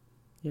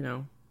 you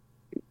know,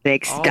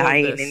 snakes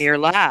dying in your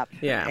lap.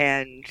 Yeah.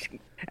 And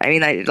I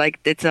mean,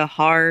 it's a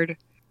hard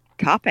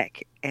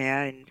topic.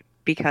 And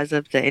because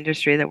of the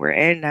industry that we're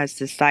in has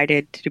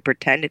decided to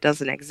pretend it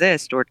doesn't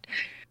exist or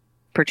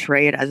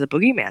portray it as a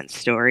boogeyman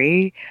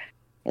story,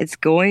 there's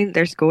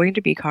going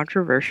to be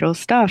controversial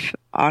stuff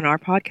on our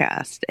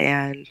podcast,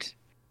 and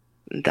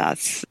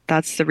that's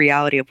the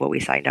reality of what we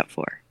signed up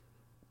for.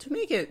 To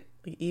make it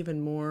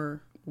even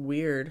more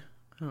weird,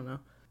 I don't know,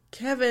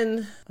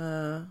 Kevin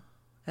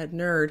at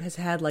Nerd has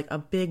had like a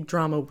big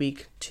drama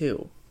week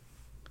too.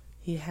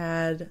 He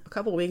had a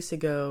couple weeks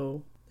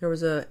ago, there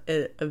was a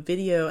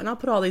video, and I'll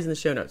put all these in the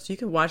show notes so you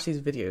can watch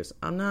these videos.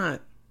 I'm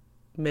not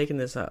making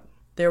this up.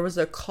 There was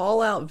a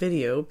call out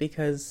video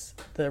because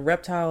the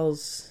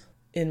reptiles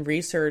in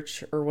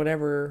research or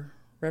whatever,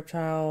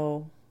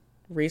 reptile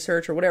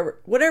research or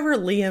whatever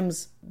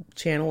Liam's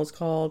channel is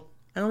called.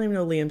 I don't even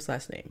know Liam's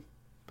last name,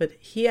 but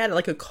he had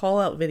like a call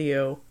out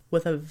video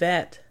with a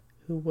vet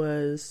who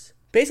was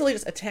basically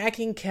just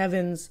attacking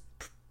Kevin's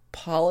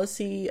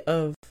policy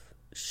of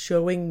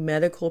showing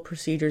medical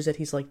procedures that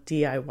he's like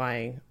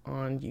DIYing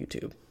on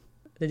YouTube.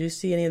 Did you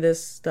see any of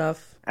this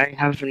stuff? I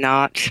have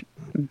not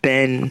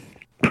been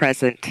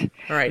present.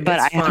 All right, but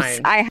it's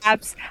fine.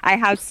 I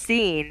have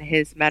seen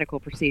his medical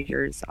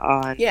procedures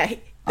on. Yeah,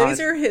 these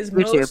are his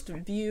YouTube. most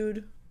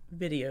viewed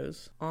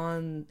videos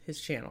on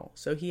his channel.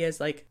 So he has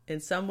like in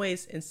some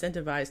ways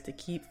incentivized to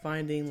keep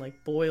finding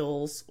like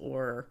boils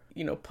or,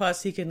 you know,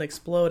 pus he can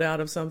explode out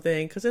of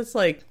something, because it's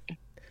like,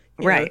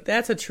 you know,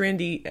 that's a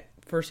trendy,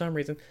 for some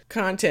reason,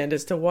 content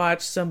is to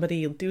watch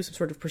somebody do some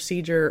sort of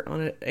procedure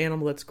on an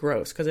animal that's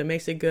gross, because it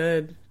makes a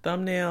good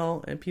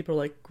thumbnail and people are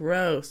like,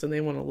 gross, and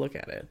they want to look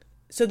at it.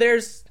 So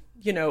there's,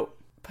 you know,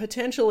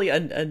 potentially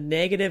a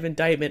negative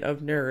indictment of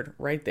nerd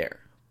right there.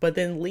 But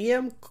then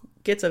Liam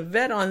gets a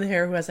vet on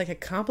there who has like a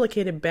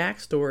complicated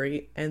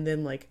backstory and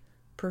then like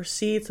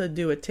proceeds to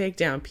do a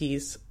takedown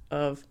piece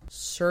of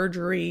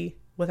surgery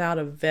without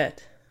a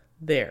vet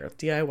there,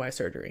 DIY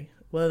surgery,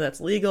 whether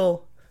that's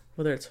legal,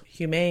 whether it's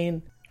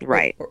humane,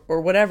 right, or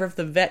whatever, if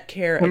the vet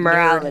care of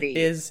morality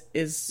is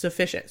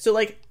sufficient. So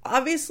like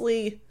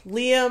obviously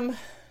Liam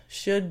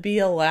should be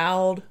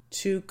allowed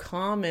to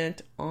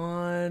comment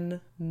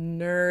on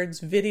Nerd's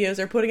videos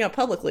they're putting out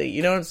publicly.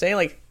 You know what I'm saying?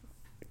 Like,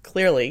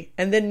 clearly.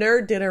 And then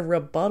Nerd did a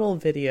rebuttal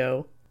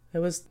video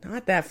that was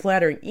not that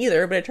flattering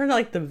either, but it turned out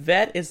like the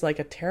vet is like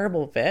a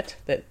terrible vet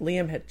that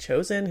Liam had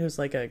chosen, who's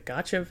like a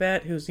gotcha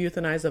vet who's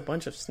euthanized a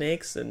bunch of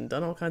snakes and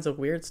done all kinds of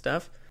weird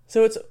stuff.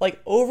 So it's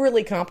like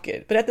overly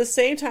complicated. But at the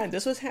same time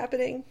this was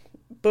happening,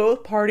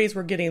 both parties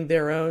were getting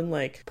their own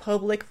like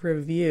public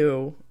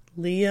review.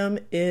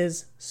 Liam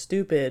is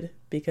stupid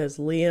because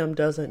Liam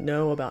doesn't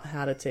know about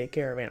how to take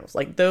care of animals.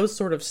 Like those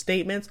sort of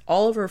statements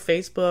all over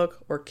Facebook,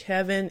 or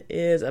Kevin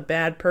is a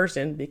bad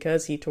person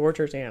because he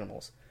tortures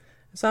animals.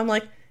 So I'm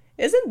like,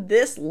 isn't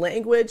this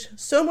language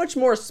so much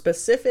more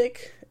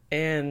specific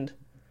and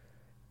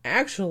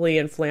actually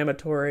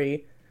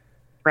inflammatory,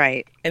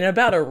 right, and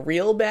about a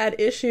real bad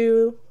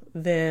issue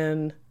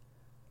than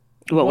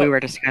what we were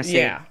discussing?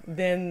 Yeah,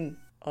 than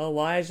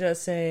Elijah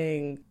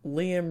saying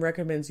Liam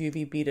recommends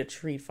UVB to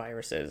treat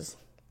viruses.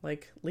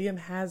 Like, Liam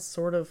has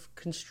sort of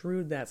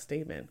construed that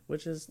statement,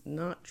 which is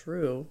not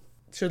true.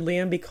 Should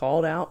Liam be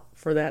called out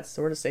for that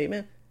sort of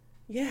statement?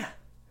 Yeah.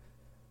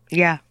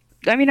 Yeah.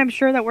 I mean, I'm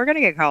sure that we're going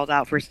to get called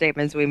out for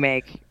statements we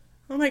make.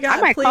 Oh my God,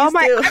 I might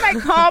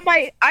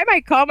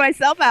call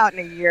myself out in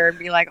a year and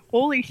be like,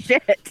 holy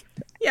shit.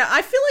 Yeah,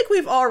 I feel like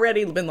we've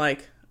already been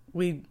like,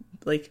 we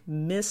like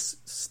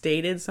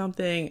misstated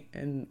something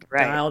and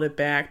dialed it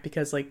back,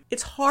 because like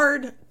it's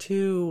hard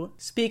to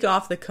speak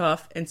off the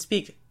cuff and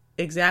speak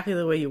exactly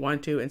the way you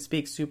want to and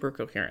speak super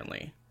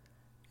coherently.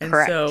 And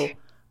so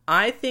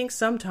I think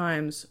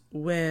sometimes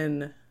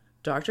when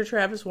Dr.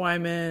 Travis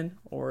Wyman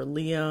or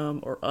Liam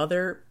or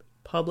other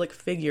public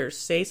figures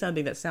say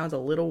something that sounds a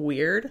little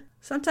weird,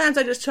 sometimes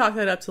I just chalk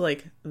that up to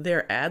like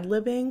they're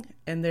ad-libbing,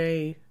 and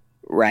they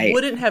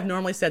wouldn't have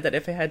normally said that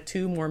if it had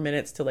 2 more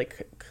minutes to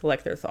like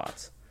collect their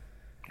thoughts.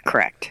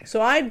 Correct.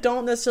 So I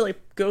don't necessarily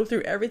go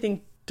through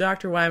everything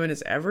Dr. Wyman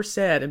has ever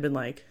said and been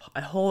like,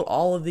 I hold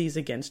all of these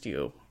against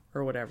you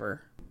or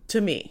whatever. To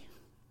me,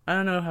 I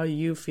don't know how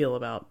you feel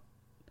about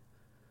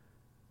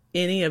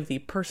any of the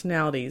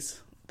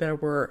personalities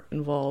that were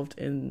involved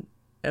in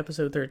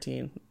episode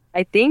 13.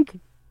 I think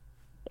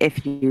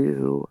if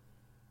you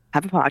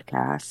have a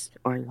podcast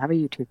or you have a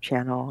YouTube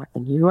channel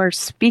and you are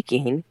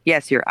speaking,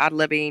 yes, you're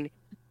ad-libbing.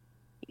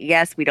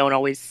 Yes, we don't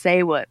always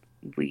say what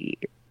we,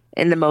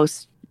 in the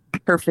most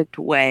perfect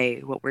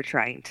way, what we're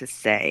trying to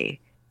say,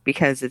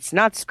 because it's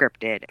not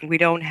scripted. We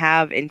don't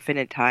have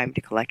infinite time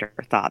to collect our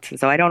thoughts. And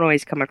so I don't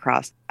always come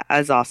across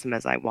as awesome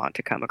as I want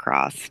to come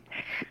across.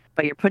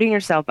 But you're putting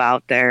yourself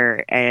out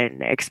there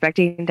and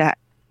expecting to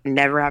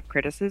never have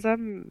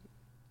criticism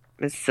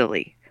is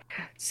silly.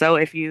 So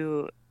if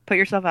you put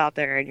yourself out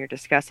there and you're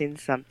discussing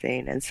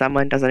something and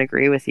someone doesn't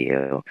agree with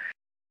you,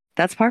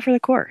 that's par for the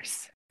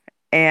course.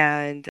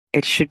 And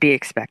it should be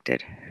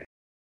expected.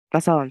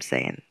 That's all I'm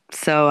saying.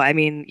 So, I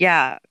mean,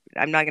 yeah,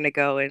 I'm not going to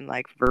go and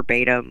like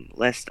verbatim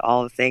list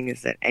all the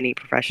things that any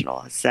professional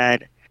has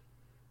said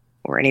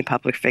or any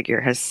public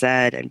figure has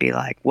said and be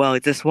like, well,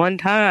 it's this one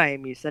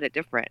time you said it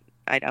different.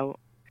 I don't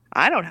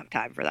have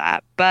time for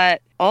that.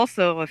 But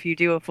also, if you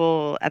do a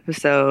full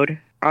episode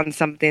on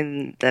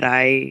something that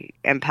I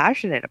am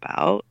passionate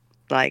about,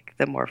 like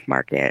the morph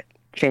market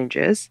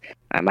changes,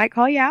 I might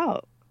call you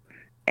out.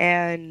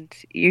 And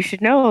you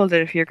should know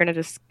that if you're going to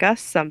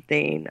discuss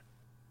something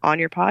on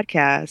your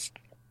podcast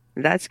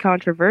that's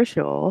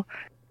controversial,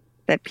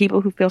 that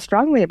people who feel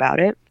strongly about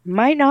it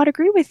might not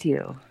agree with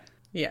you.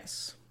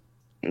 Yes.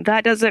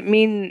 That doesn't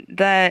mean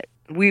that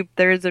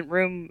there isn't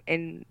room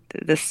in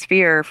the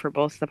sphere for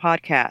both the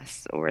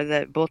podcasts, or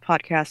that both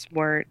podcasts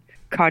weren't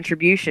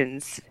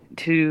contributions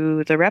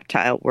to the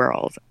reptile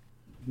world.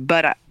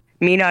 But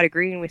me not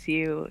agreeing with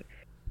you,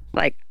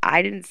 like,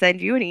 I didn't send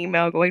you an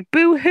email going,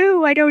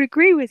 boo-hoo, I don't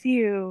agree with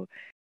you.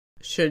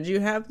 Should you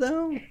have,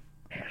 though?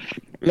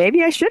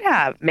 Maybe I should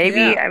have. Maybe,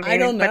 yeah, I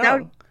don't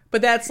know.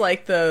 But that's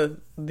like the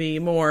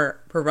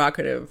more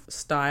provocative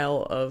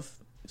style of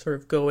sort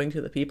of going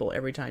to the people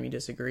every time you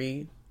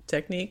disagree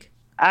technique.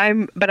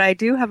 But I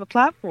do have a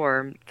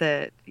platform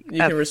that You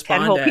can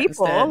respond 10 whole to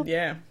people, instead.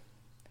 Yeah.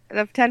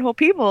 of 10 whole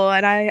people,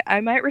 and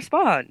I might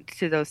respond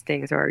to those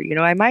things, or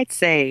I might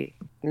say,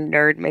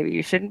 nerd, maybe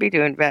you shouldn't be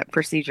doing vet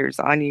procedures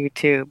on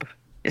YouTube,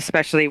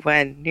 especially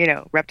when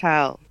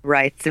reptile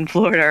rights in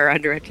Florida are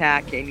under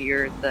attack, and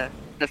you're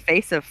the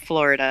face of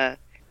Florida.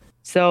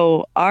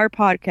 So our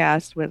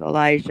podcast with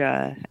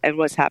Elijah and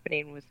what's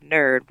happening with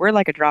Nerd, we're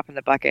like a drop in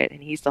the bucket,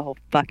 and he's the whole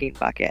fucking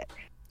bucket.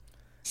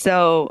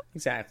 So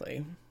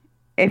Exactly.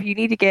 if you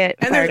need to get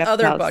And fired there's up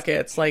other about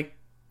buckets, like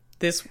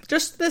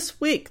this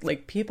week,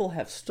 like people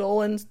have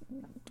stolen.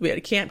 We had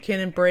a Camp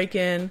Cannon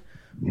break-in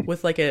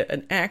with like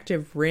an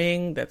active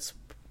ring that's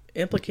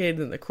implicated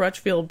in the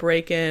Crutchfield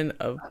break-in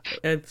of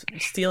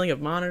stealing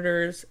of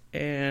monitors,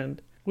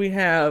 and we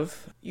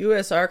have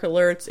U.S. ARC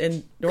alerts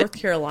in North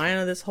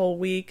Carolina this whole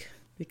week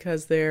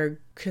because they're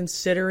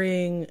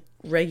considering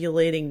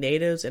regulating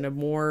natives in a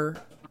more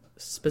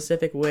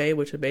specific way,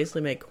 which would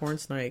basically make corn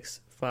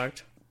snakes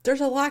fucked.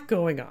 There's a lot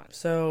going on,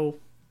 so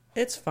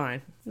it's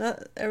fine.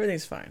 Not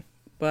everything's fine,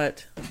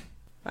 but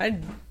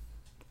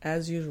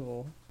as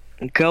usual,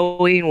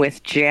 going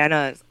with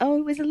Jana's, oh,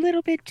 it was a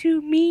little bit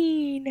too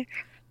mean,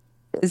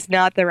 is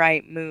not the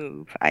right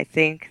move. I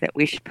think that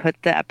we should put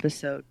the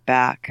episode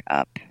back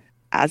up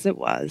as it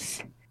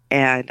was,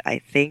 and I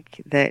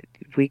think that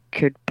we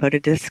could put a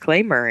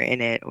disclaimer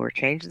in it or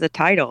change the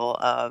title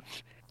of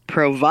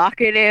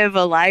provocative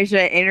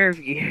Elijah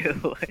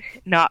interview,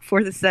 not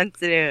for the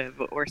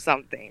sensitive or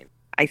something.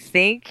 I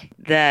think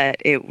that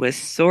it was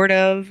sort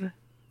of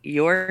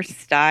your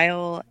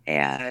style,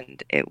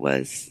 and it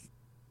was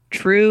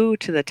true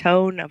to the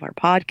tone of our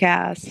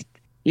podcast.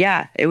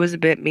 Yeah, it was a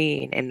bit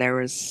mean, and there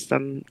was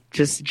some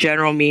just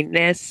general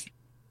meanness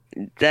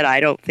that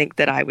I don't think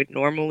that I would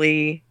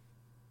normally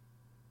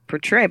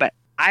portray, but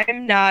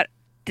I'm not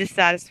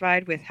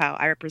dissatisfied with how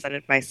I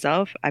represented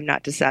myself. I'm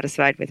not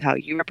dissatisfied with how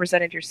you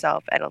represented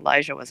yourself, and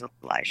Elijah was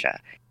Elijah.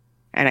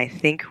 And I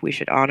think we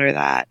should honor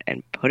that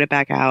and put it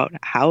back out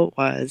how it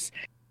was,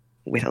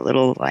 with a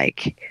little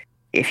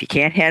if you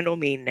can't handle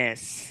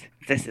meanness,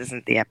 this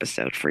isn't the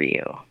episode for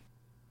you.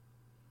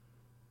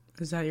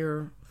 Is that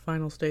your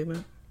final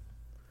statement?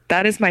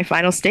 That is my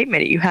final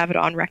statement. You have it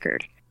on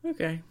record.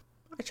 Okay.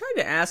 I tried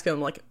to ask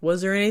him,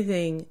 was there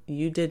anything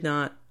you did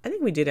not... I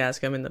think we did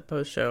ask him in the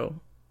post-show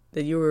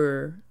that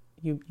you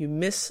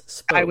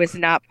misspoke. I was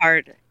not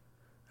part...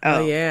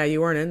 Oh, yeah,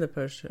 you weren't in the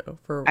post-show.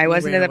 I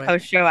wasn't in the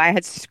post-show. I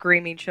had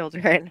screaming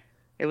children.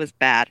 It was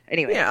bad.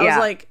 Anyway, I was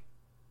like,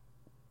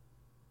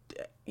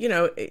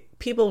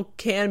 people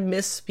can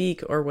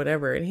misspeak or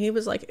whatever. And he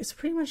was like, it's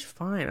pretty much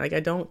fine. I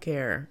don't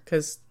care.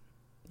 Because,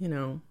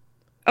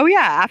 Oh,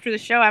 yeah. After the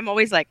show, I'm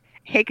always like,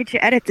 hey, could you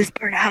edit this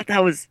part out?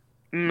 That was...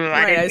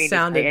 I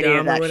sounded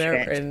dumb or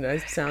whatever. Shit. And I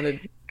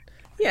sounded...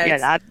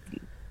 Yeah,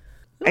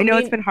 I know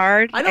it's been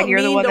hard. I don't you're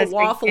mean the one to that's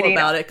waffle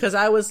about it, because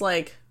I was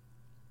like,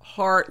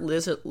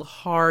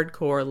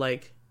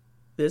 hardcore,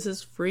 this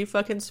is free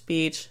fucking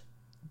speech.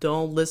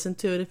 Don't listen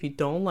to it if you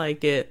don't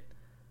like it.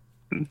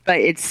 But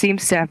it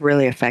seems to have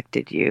really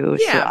affected you.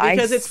 Yeah, so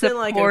because it's been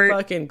like a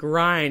fucking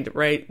grind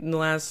right in the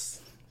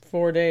last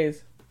 4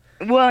 days.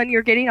 Well, and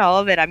you're getting all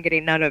of it. I'm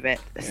getting none of it.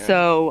 Yeah.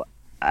 So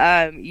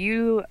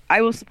I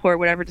will support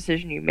whatever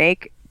decision you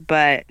make.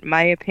 But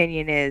my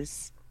opinion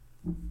is,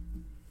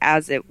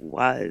 as it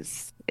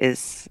was,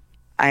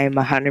 I am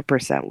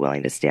 100%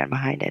 willing to stand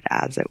behind it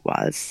as it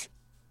was.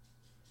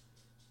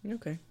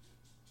 Okay.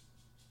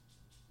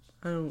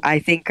 I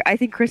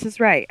think Chris is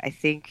right.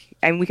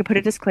 And we can put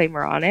a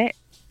disclaimer on it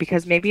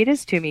because maybe it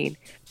is too mean.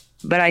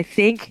 But I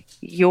think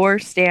your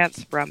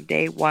stance from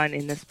day one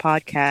in this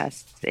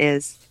podcast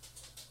is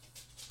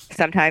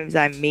sometimes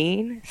I'm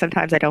mean,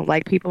 sometimes I don't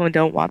like people and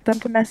don't want them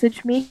to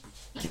message me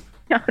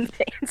on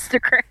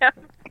Instagram.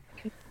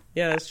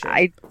 Yeah, that's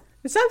true.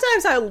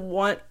 Sometimes I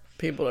want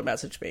people to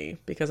message me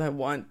because I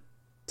want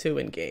to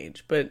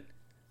engage, but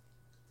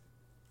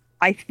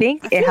I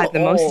think it had the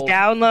most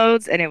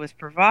downloads, and it was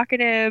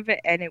provocative,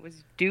 and it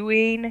was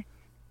doing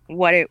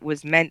what it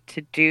was meant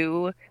to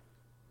do.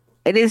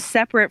 It is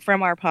separate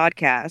from our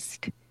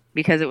podcast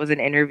because it was an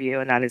interview,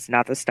 and that is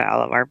not the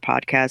style of our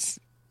podcast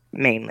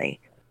mainly.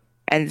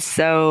 And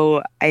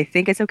so I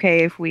think it's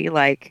okay if we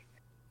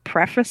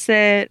preface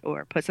it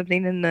or put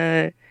something in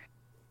the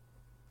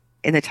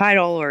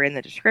title or in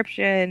the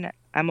description.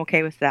 I'm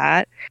okay with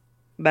that,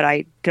 but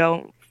I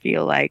don't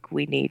feel like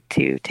we need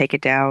to take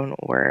it down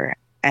or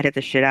edit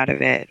the shit out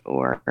of it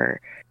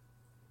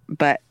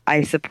but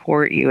I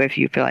support you if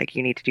you feel like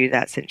you need to do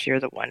that, since you're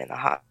the one in the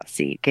hot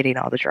seat getting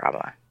all the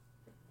drama.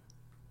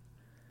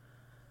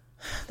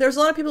 There's a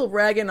lot of people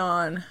ragging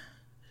on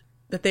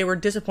that they were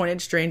disappointed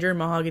Stranger and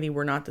Mahogany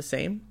were not the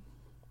same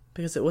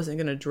because it wasn't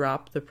going to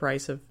drop the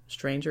price of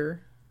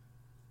Stranger,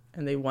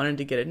 and they wanted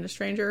to get it into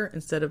Stranger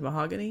instead of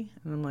Mahogany.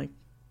 And I'm like,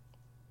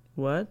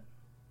 what?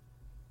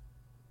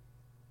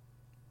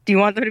 Do you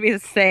want them to be the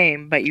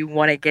same, but you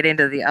want to get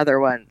into the other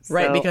ones?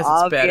 Right, so because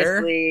it's better.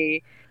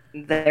 Obviously,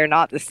 they're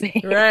not the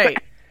same. Right.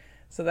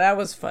 So that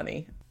was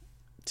funny.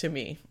 to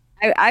me.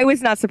 I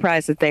was not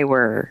surprised that they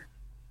were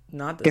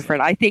Not the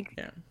different. same. I think.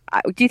 Yeah.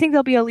 Do you think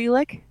they'll be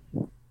allelic?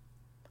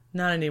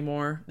 Not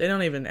anymore. They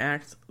don't even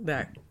act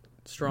that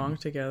strong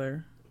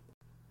together.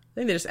 I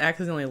think they just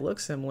accidentally look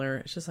similar.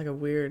 It's just like a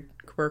weird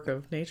quirk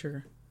of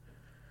nature.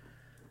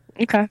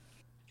 Okay.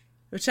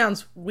 Which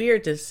sounds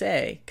weird to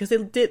say, because they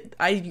did.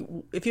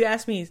 If you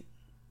asked me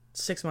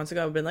 6 months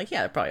ago, I've been like,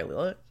 yeah, they're probably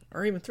allelic,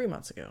 or even 3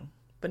 months ago.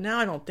 But now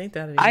I don't think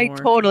that anymore. I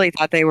totally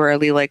thought they were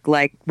allelic,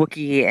 like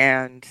Wookiee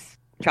and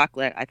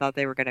Chocolate. I thought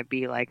they were going to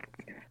be like,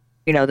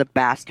 the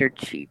bastard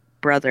cheap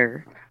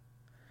brother.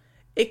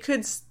 It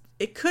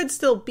could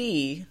still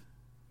be.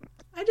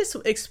 I just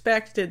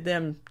expected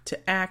them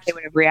to act. They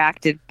would have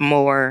reacted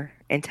more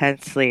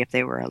intensely if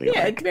they were allelic.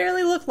 Yeah, it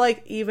barely looked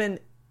like even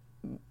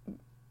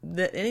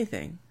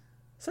anything.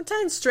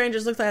 Sometimes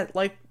strangers look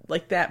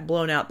like that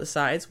blown out the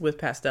sides with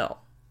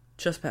pastel,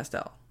 just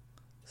pastel.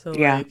 So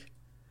yeah,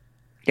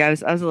 I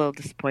was a little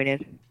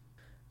disappointed.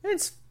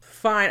 It's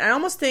fine. I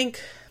almost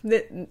think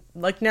that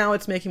like now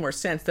it's making more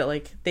sense that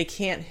like they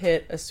can't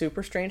hit a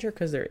super stranger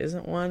because there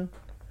isn't one.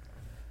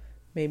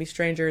 Maybe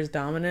stranger is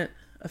dominant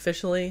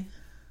officially,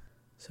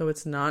 so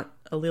it's not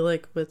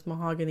allelic with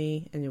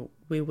mahogany, and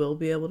we will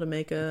be able to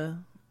make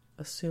a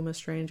Suma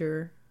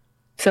stranger.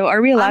 So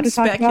are we allowed to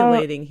talk about... I'm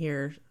speculating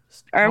here.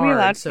 Are we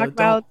allowed to talk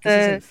about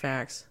this isn't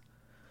facts.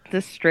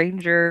 The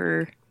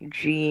stranger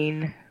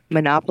gene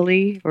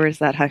monopoly, or is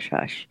that hush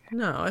hush?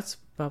 No, it's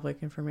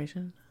public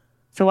information.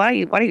 So why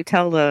do you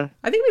tell the...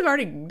 I think we've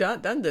already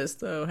done this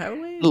though,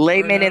 haven't we?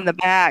 Layman in the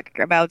back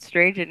about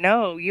stranger.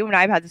 No, you and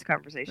I have had this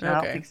conversation. Okay.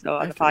 I don't think so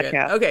on the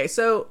podcast. Okay,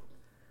 so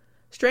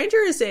stranger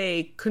is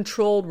a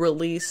controlled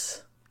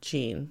release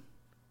gene.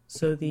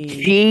 So the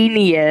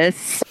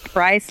genius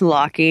price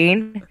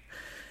locking.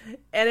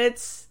 And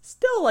it's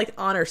still like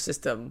honor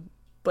system,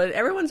 but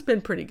everyone's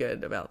been pretty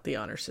good about the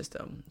honor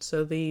system.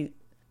 So the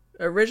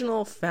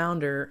original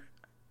founder,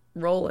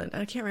 Roland,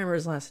 I can't remember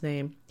his last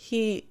name.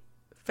 He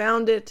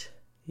found it,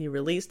 he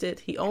released it.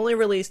 He only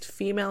released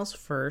females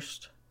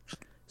first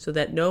so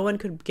that no one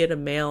could get a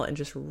male and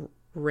just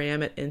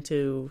ram it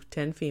into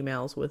 10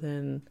 females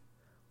within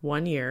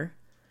 1 year.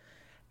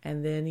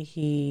 And then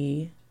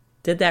he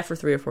did that for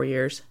 3 or 4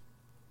 years.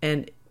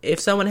 And if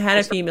someone had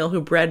a female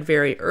who bred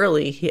very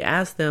early, he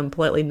asked them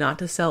politely not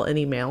to sell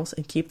any males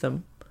and keep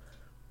them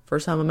for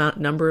some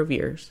number of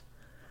years.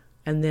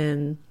 And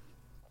then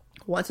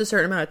once a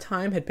certain amount of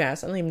time had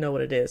passed, I don't even know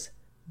what it is,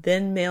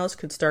 then males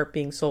could start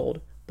being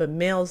sold. But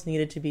males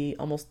needed to be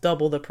almost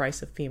double the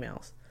price of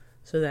females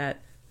so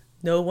that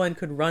no one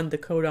could run the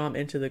codom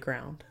into the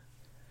ground.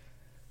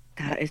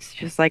 It's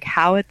just like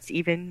how it's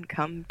even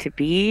come to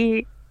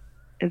be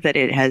that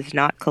it has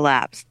not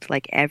collapsed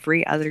like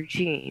every other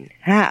gene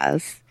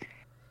has.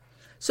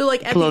 So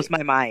like blows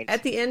my mind.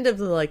 At the end of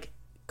the like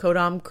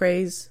codom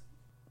craze,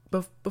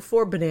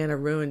 before Banana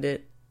ruined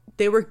it,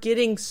 they were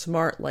getting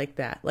smart like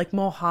that. Like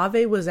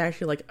Mojave was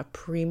actually like a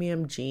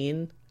premium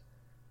gene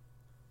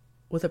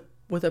with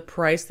a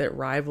price that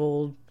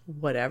rivaled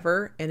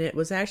whatever, and it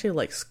was actually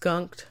like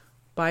skunked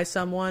by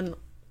someone.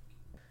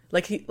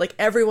 Like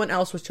everyone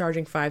else was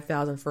charging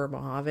 $5,000 for a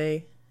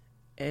Mojave,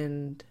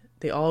 and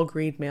they all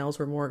agreed males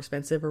were more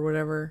expensive or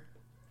whatever.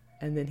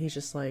 And then he's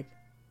just like,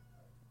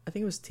 I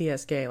think it was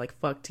TSK, like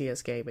fuck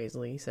TSK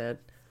basically, he said.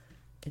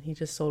 And he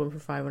just sold them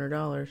for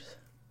 $500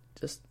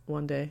 just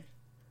one day.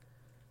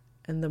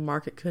 And the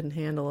market couldn't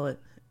handle it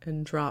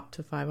and dropped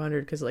to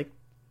 500 because like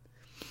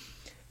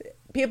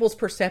people's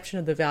perception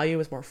of the value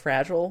is more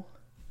fragile.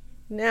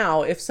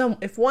 Now,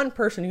 if one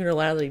person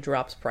unilaterally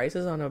drops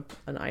prices on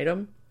an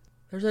item,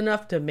 there's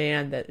enough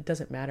demand that it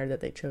doesn't matter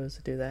that they chose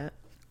to do that.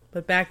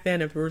 But back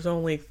then, if there was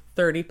only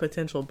 30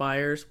 potential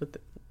buyers with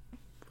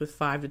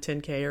 5 to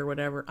 10K or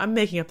whatever, I'm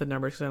making up the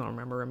numbers because I don't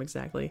remember them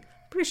exactly.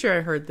 Pretty sure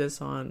I heard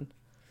this on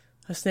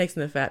a Snakes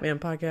and the Fat Man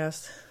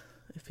podcast,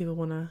 if people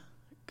want to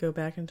go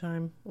back in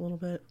time a little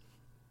bit.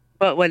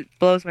 But what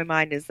blows my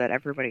mind is that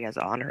everybody has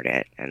honored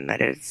it and that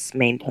it's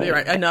maintained. You're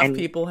right. Enough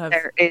people have.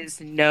 There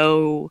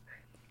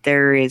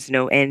is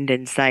no end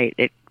in sight.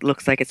 It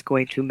looks like it's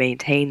going to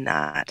maintain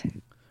that.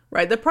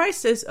 Right. The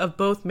prices of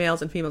both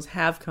males and females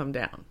have come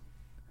down,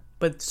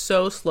 but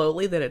so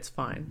slowly that it's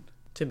fine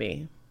to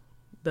me.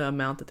 The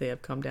amount that they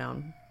have come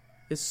down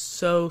is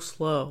so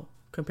slow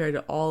compared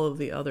to all of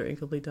the other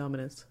incomplete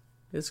dominants.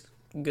 It's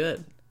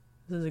good.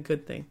 This is a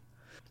good thing.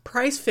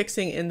 Price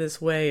fixing in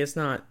this way is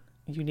not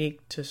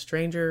unique to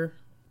Stranger.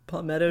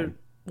 Palmetto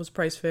was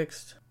price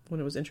fixed when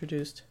it was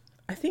introduced.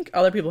 I think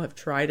other people have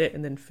tried it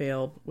and then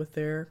failed with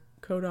their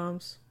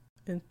codoms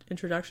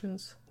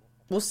introductions.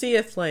 We'll see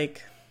if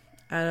like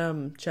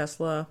Adam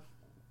Chesla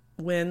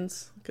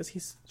wins because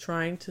he's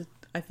trying to,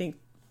 I think,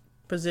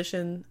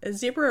 position is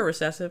Zebra or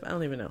Recessive? I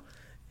don't even know.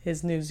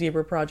 His new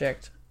Zebra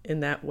project in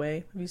that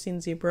way. Have you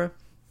seen Zebra?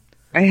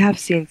 I have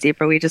seen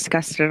Zebra. We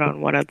discussed it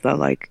on one of the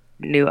like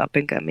new up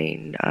and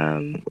coming.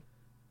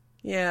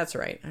 Yeah, that's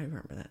right. I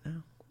remember that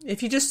now.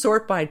 If you just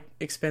sort by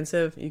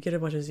expensive, you get a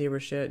bunch of Zebra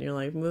shit and you're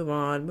like, move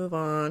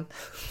on.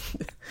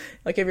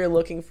 Like if you're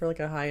looking for like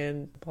a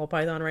high-end ball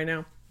python right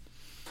now.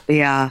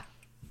 Yeah.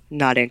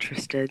 Not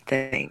interested,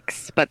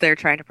 thanks. But they're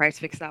trying to price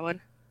fix that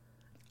one?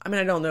 I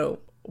mean, I don't know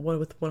what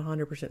with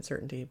 100%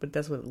 certainty, but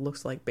that's what it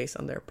looks like based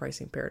on their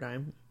pricing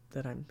paradigm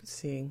that I'm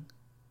seeing.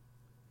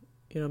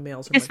 You know,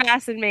 males are It just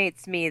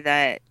fascinates me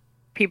that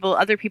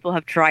other people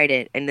have tried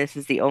it, and this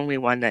is the only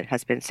one that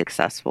has been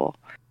successful.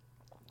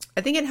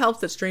 I think it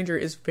helps that Stranger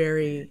is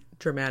very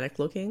dramatic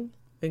looking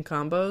in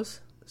combos.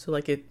 So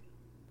like it,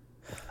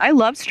 I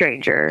love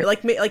Stranger,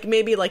 like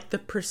maybe like the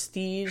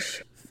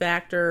prestige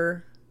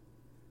factor.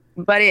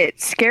 but it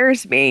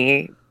scares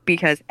me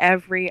because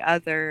every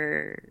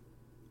other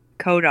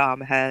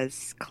Kodam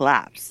has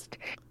collapsed,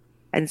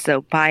 and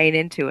so buying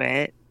into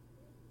it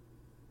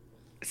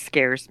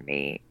scares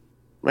me.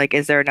 Like,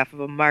 is there enough of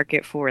a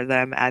market for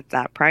them at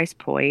that price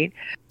point?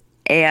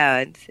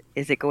 And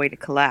is it going to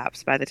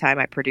collapse by the time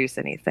I produce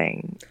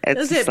anything?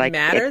 Does it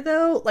matter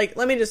though? Like,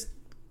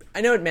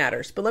 I know it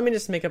matters, but let me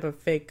just make up a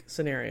fake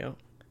scenario.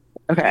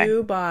 Okay.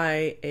 You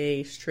buy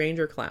a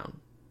Stranger Clown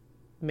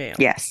male.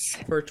 Yes.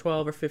 For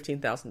 $12,000 or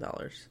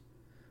 $15,000.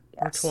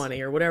 Or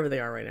 20 or whatever they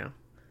are right now.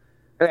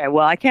 Okay,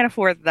 well, I can't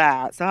afford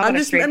that. So I'm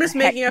just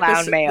making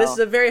up this is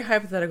a very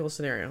hypothetical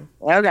scenario.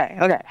 Okay.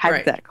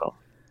 Hypothetical. Right.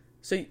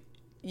 So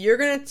you're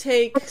going to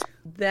take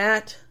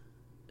that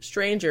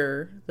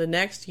Stranger the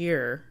next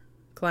year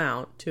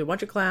clown to a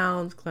bunch of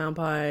clowns, clown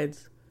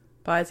pies,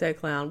 pie set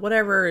clown,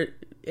 whatever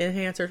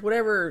enhancers,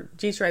 whatever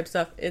G-stripe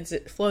stuff it's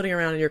floating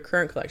around in your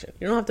current collection.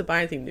 You don't have to buy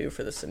anything new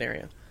for this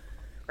scenario.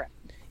 Correct.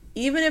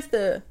 Even if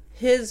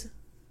his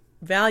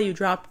value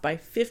dropped by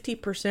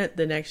 50%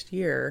 the next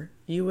year,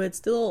 you would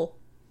still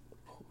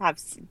have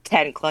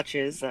 10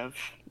 clutches of...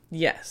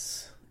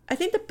 Yes. I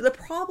think the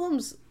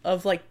problems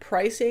of like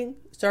pricing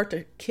start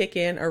to kick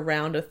in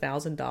around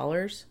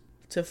 $1,000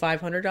 to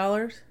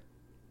 $500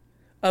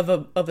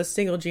 of a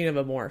single gene of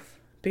a morph,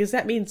 because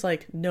that means,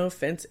 like, no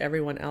offense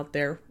everyone out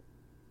there,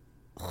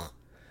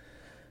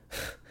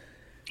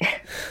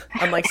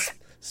 I'm like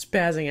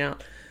spazzing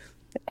out.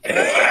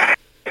 I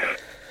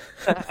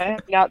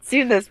have not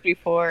seen this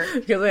before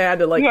Because I had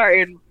to like. You are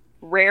in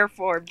rare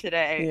form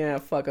today. Yeah,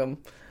 fuck them.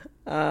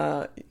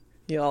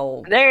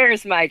 Y'all.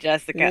 There's my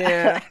Jessica.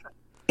 Yeah.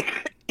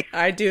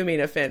 I do mean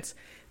offense.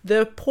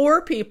 The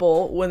poor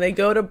people, when they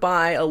go to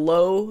buy a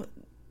morph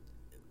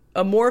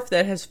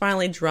that has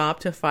finally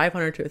dropped to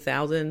 500 to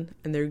 1,000,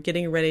 and they're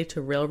getting ready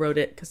to railroad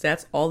it because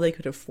that's all they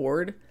could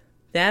afford,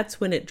 that's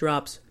when it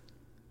drops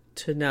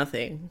to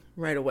nothing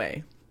right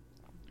away.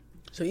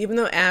 So even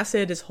though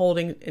Acid is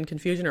holding, and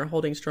Confusion are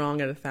holding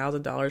strong at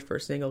 $1,000 for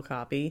a single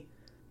copy,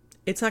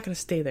 it's not going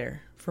to stay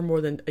there for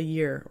more than a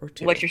year or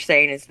two. What you're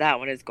saying is that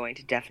one is going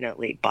to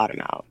definitely bottom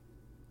out.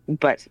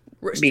 But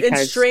and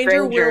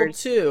Stranger will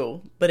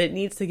too, but it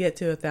needs to get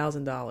to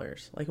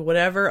 $1,000. Like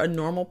whatever a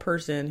normal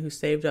person who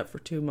saved up for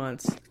 2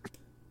 months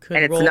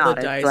could roll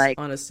the dice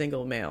on a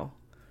single male.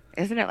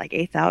 Isn't it like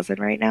 8,000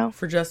 right now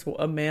for just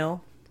a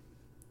male?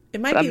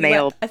 It might be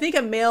male. I think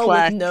a male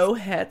with no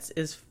hets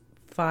is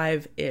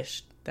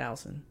 5-ish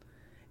thousand,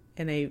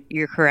 and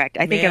you're correct.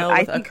 I think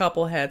with a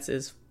couple hets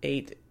is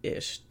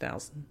 8-ish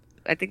thousand.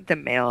 I think the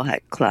male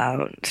het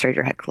clown,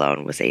 Stranger het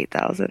clown, was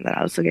 8,000 that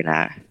I was looking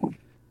at.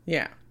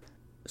 Yeah.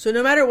 So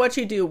no matter what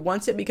you do,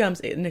 once it becomes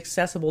an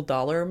accessible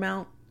dollar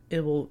amount,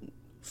 it will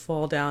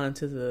fall down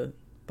into the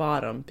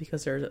bottom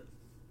because there's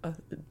a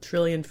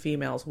trillion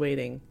females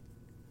waiting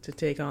to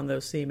take on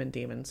those semen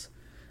demons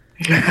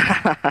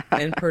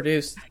and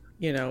produce,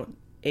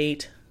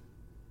 8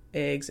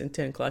 eggs and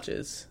 10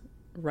 clutches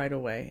right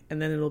away.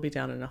 And then it'll be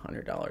down in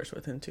 $100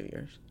 within 2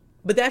 years.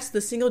 But that's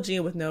the single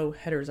gene with no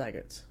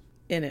heterozygotes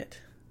in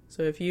it.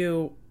 So if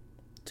you...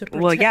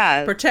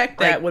 protect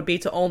that would be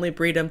to only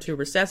breed them to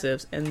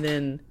recessives, and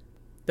then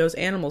those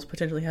animals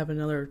potentially have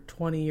another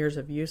 20 years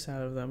of use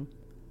out of them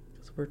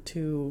because we're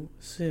too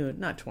soon.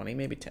 Not 20,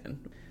 maybe 10.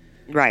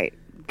 Right.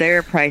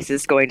 Their price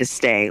is going to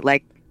stay.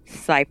 Like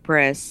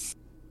Cypress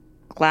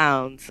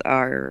clowns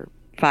are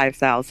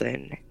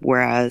 5,000,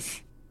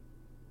 whereas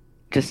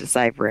just a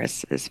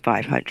Cypress is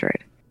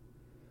 500.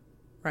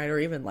 Right, or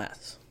even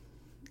less.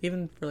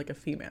 Even for like a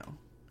female.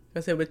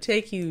 Because it would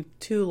take you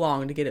too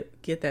long to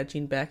get that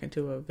gene back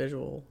into a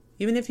visual.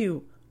 Even if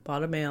you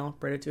bought a male,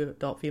 bred it to an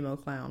adult female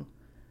clown,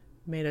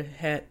 made a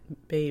het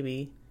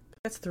baby,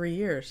 that's 3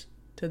 years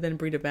to then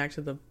breed it back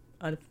to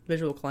a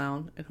visual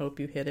clown and hope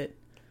you hit it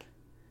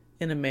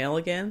in a male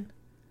again.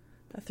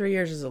 That 3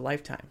 years is a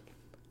lifetime.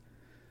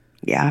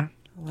 Yeah.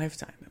 A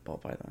lifetime at ball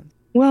python.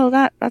 Well,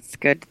 that's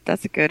good.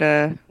 That's a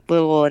good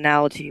little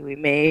analogy we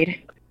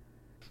made.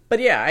 But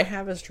yeah, I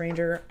have a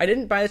Stranger. I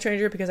didn't buy the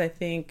Stranger because I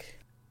think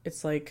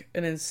it's like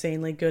an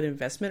insanely good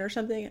investment or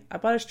something. I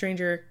bought a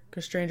Stranger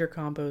because Stranger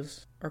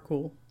combos are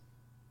cool.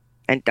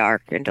 And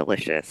dark and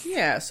delicious.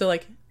 Yeah, so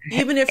like,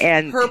 even if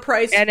her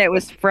price... And it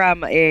was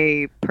from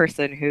a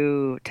person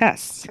who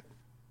tests.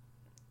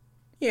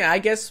 Yeah, I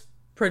guess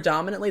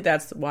predominantly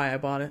that's why I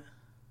bought it.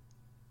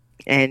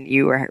 And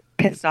you were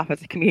pissed off at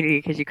the community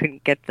because you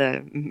couldn't get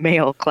the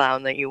male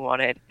clown that you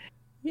wanted.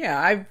 Yeah,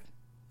 I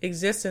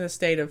exist in a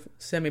state of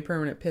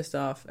semi-permanent pissed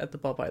off at the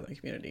ball python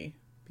community.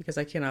 Because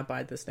I cannot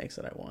buy the snakes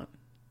that I want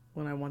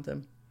when I want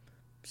them.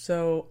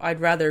 So I'd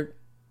rather,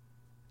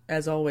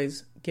 as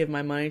always, give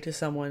my money to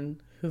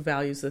someone who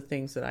values the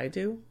things that I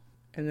do.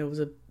 And it was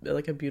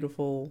a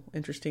beautiful,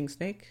 interesting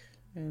snake.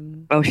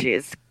 And Oh, she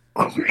is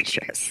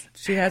gorgeous.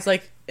 she has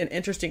like an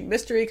interesting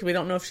mystery because we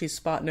don't know if she's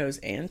spot nose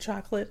and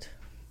chocolate,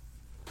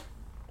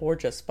 or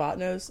just spot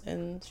nose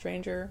and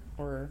stranger,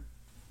 or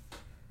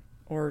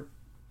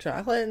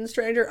chocolate and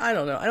stranger. I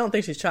don't know. I don't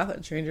think she's chocolate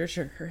and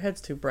stranger. Her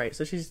head's too bright,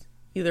 so she's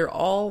either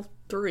all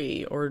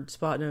three or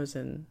spot nose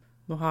and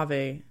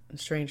Mojave and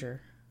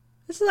stranger.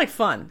 This is like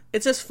fun.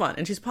 It's just fun,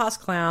 and she's pos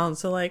clown,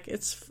 so like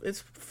it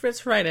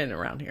fits right in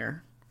around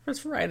here.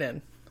 Fits right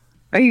in.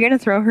 Are you going to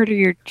throw her to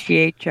your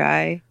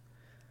GHI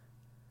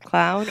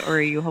clown, or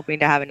are you hoping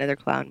to have another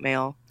clown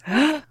male?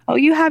 Oh,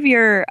 you have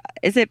your,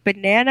 is it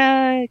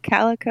banana,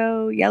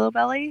 calico, yellow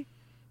belly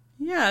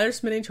Yeah,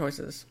 there's many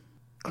choices.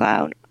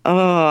 clown?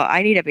 Oh,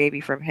 I need a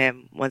baby from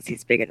him once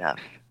he's big enough.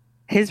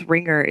 His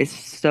ringer is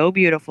so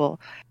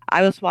beautiful.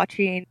 I was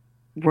watching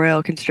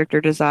Royal Constrictor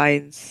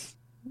Designs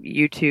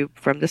YouTube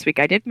from this week.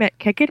 I did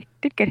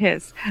get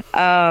his.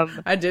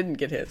 I didn't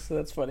get his, so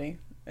that's funny.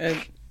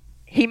 And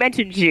He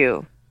mentions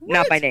you,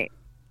 not by name.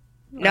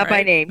 Not by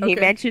right, name. He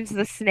okay. mentions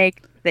the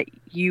snake that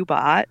you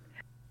bought,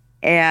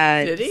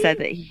 and Did he? said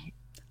that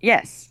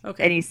yes.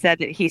 Okay. And he said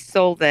that he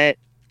sold it.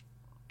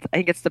 I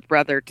think it's the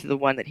brother to the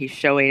one that he's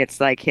showing. It's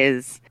like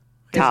his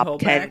top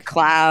 10 holdback?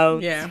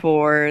 clowns Yeah.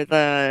 for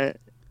the.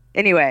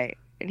 Anyway,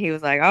 and he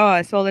was like, "Oh,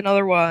 I sold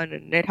another one,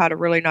 and it had a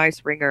really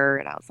nice ringer."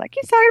 And I was like,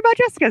 "He's talking about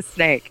Jessica's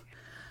snake."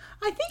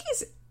 I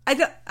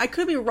think I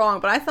could be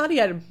wrong, but I thought he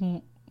had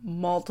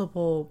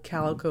multiple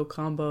calico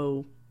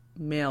combo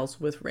males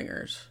with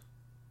ringers.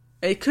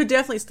 It could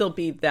definitely still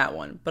be that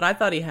one, but I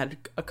thought he had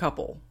a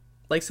couple.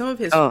 Like some of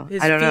his I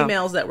don't know.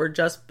 females that were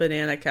just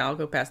banana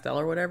calico pastel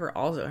or whatever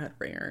also had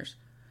ringers.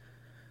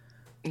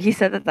 He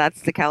said that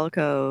that's the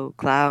calico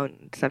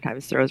clown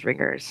sometimes throws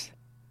ringers.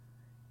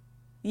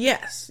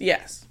 Yes.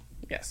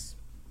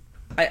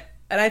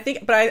 I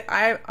think, but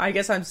I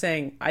guess I'm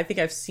saying I think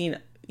I've seen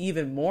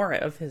even more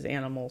of his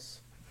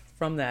animals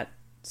from that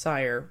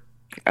sire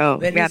Oh,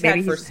 that yeah, he's maybe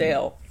had for he's-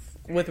 sale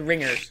with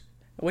ringers,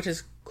 which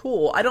is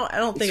cool. I don't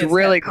think It's it's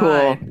really that cool.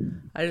 high.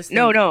 I just think,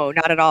 No,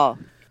 not at all.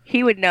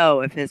 He would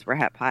know if his were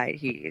hep high.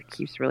 He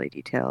keeps really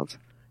detailed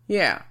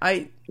Yeah,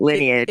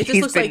 lineage. It just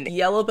He's looks like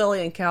yellow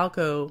belly and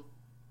calico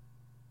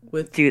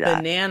with Do that.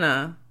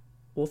 banana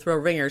will throw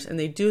ringers, and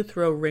they do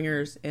throw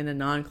ringers in a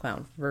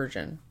non-clown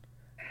version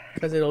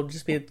because it'll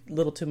just be a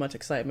little too much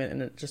excitement,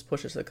 and it just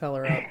pushes the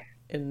color up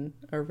in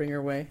a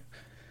ringer way.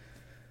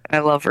 I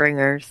love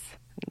ringers.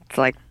 It's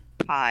like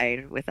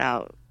pie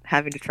without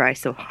having to try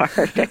so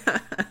hard.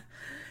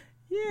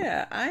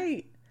 Yeah,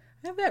 I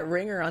have that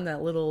ringer on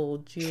that little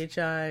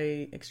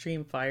GHI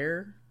Extreme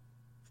Fire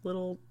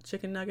little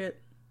chicken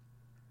nugget.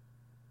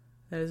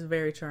 That is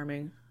very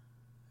charming.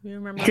 You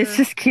remember This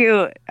her? is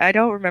cute. I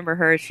don't remember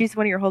her. She's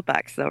one of your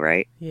holdbacks, though,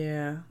 right?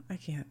 Yeah, I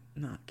can't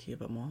not keep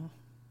them all.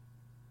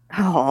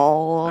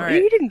 Oh, right.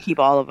 you didn't keep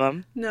all of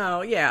them.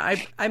 No, yeah,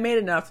 I made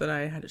enough that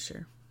I had to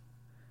share.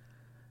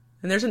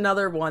 And there's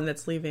another one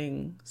that's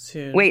leaving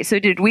soon. Wait, so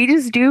did we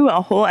just do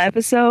a whole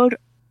episode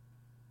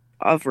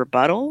of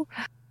rebuttal?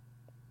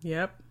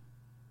 Yep.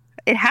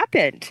 It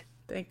happened.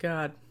 Thank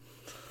God.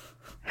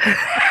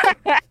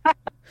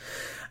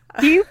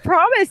 You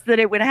promised that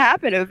it would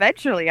happen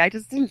eventually. I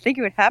just didn't think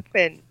it would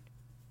happen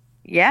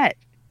yet.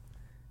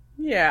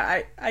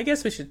 Yeah, I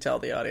guess we should tell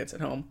the audience at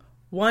home.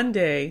 One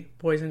day,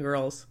 boys and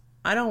girls,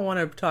 I don't want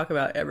to talk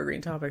about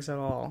evergreen topics at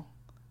all.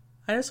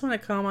 I just want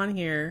to come on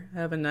here,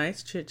 have a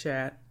nice chit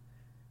chat,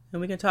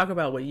 and we can talk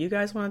about what you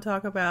guys want to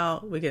talk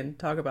about. We can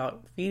talk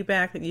about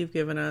feedback that you've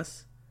given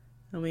us,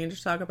 and we can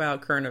just talk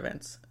about current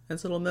events. And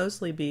so it'll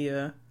mostly be,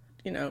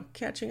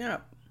 catching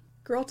up.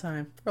 Girl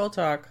time. Girl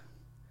talk.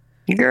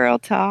 Girl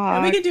talk.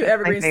 And we can do That's my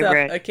evergreen stuff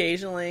favorite.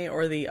 occasionally,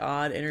 or the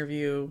odd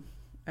interview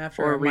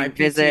after Or my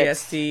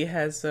revisits. PTSD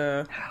has.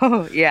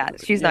 Oh, yeah.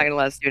 She's not Yeah. going to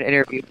let us do an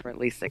interview for at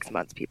least 6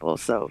 months, people.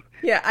 So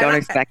Yeah, don't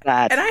expect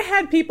that. And I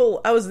had people.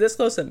 I was this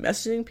close to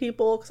messaging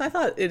people because I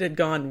thought it had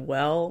gone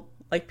well.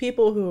 Like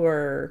people who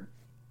are,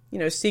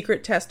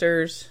 secret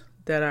testers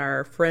that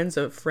are friends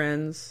of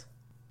friends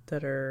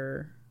that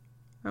are.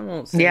 I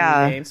won't say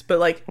Yeah. names, but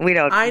like We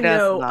don't. I that's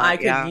know not- I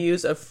could yeah.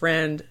 use a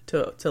friend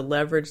to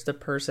leverage the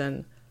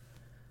person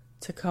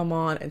to come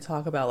on and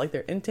talk about like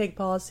their intake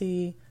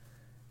policy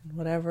and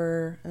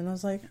whatever. And I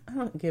was like, I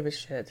don't give a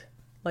shit.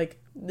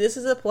 Like this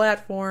is a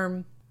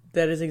platform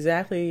that is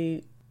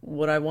exactly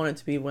what I want it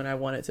to be when I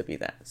want it to be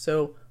that.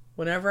 So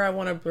whenever I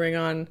want to bring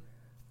on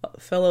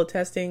fellow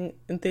testing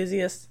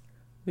enthusiasts,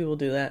 we will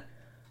do that.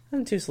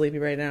 I'm too sleepy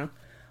right now.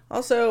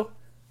 Also,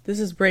 this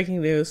is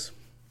breaking news.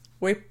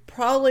 We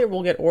probably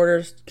will get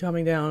orders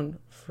coming down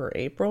for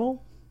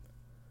April.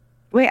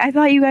 Wait, I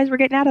thought you guys were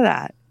getting out of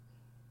that.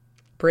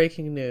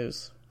 Breaking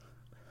news.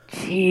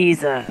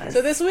 Jesus.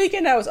 So this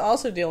weekend I was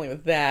also dealing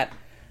with that.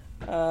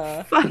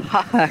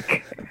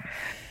 Fuck.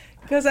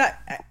 Because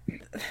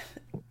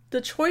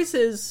the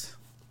choices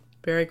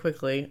very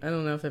quickly. I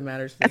don't know if it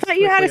matters. I thought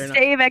you had a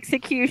stay of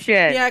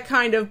execution. Yeah,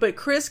 kind of. But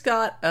Chris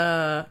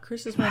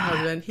is my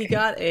husband. He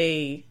got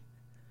an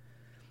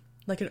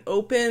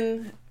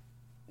open,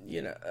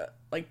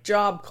 like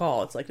job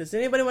call. It's like, does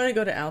anybody want to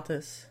go to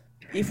Altus?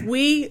 If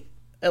we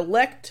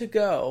elect to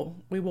go,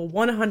 we will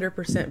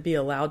 100% be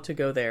allowed to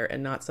go there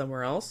and not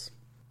somewhere else.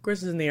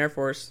 Chris is in the Air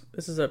Force.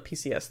 This is a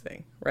PCS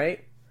thing,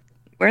 right?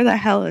 Where the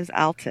hell is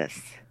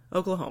Altus?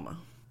 Oklahoma.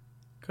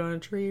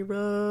 Country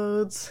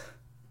roads,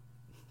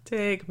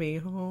 take me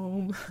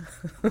home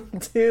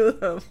to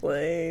the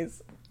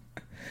place.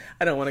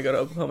 I don't want to go to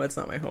Oklahoma. It's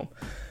not my home.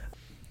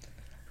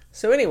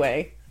 So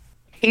anyway.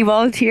 He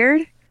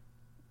volunteered?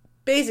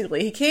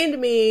 Basically, he came to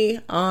me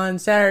on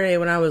Saturday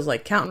when I was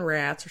like counting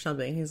rats or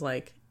something. He's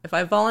like, if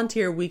I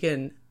volunteer, we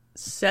can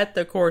set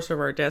the course of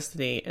our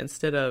destiny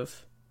instead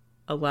of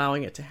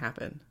allowing it to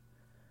happen.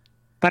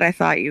 But I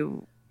thought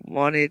you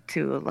wanted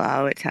to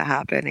allow it to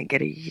happen and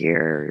get a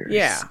year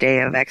stay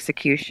of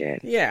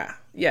execution. Yeah,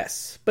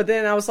 yes. But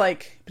then I was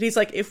like, but he's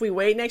like, if we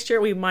wait next year,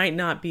 we might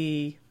not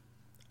be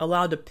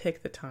allowed to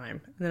pick the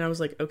time. And then I was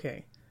like,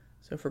 okay,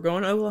 so if we're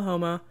going to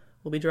Oklahoma,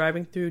 we'll be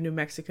driving through New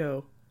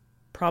Mexico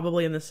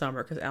probably in the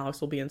summer because Alex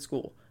will be in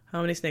school.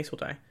 How many snakes will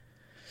die?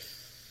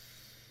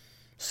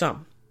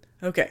 Some.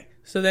 Okay,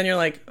 so then you're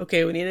like,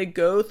 okay, we need to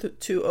go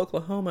to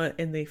Oklahoma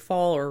in the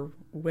fall or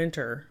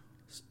winter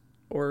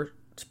or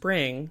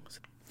spring.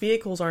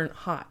 Vehicles aren't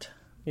hot,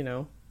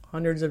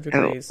 hundreds of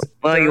degrees. Oh,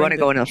 well, you want to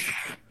go in the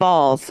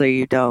fall so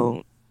you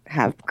don't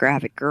have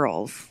graphic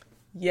girls.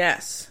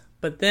 Yes,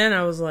 but then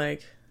I was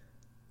like,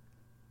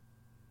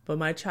 but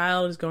my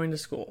child is going to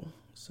school,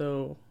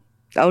 so...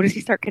 Oh, does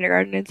he start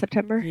kindergarten in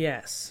September?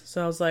 Yes.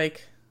 So I was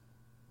like,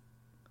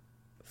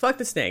 fuck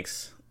the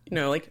snakes.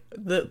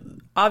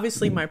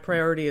 Obviously my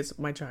priority is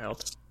my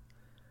child.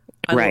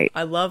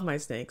 I love my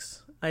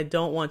snakes. I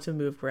don't want to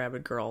move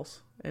rabid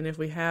girls. And if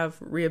we have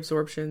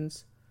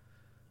reabsorptions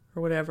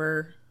or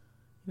whatever,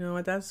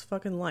 that's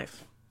fucking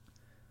life.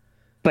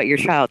 But your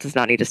child does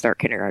not need to start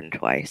kindergarten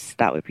twice.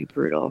 That would be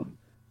brutal.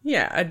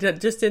 Yeah, I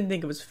just didn't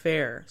think it was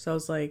fair. So I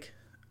was like,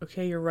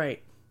 okay, you're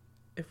right.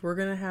 If we're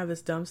going to have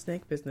this dumb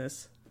snake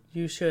business,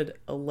 you should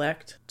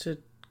elect to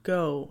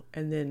go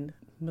and then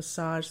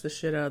massage the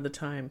shit out of the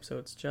time so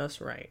it's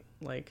just right.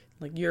 Like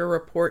your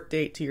report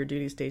date to your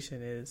duty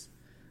station is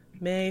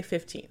May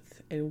 15th.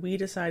 And we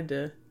decide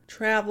to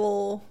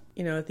travel,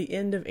 at the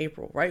end of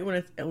April, right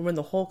when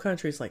the whole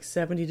country is like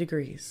 70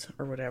 degrees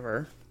or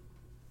whatever,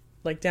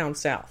 like down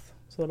south.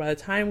 So by the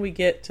time we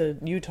get to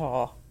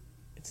Utah,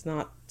 it's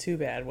not too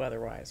bad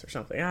weather-wise or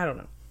something. I don't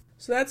know.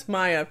 So that's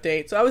my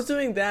update. So I was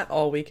doing that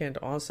all weekend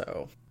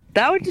also.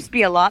 That would just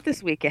be a lot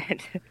this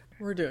weekend.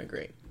 We're doing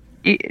great.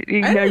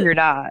 You're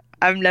not.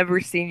 I've never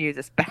seen you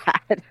this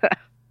bad.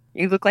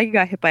 You look like you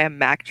got hit by a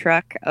Mack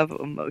truck of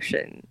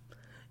emotion.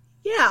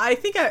 Yeah, I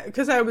think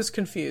because I was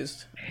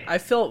confused. I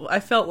felt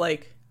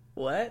like,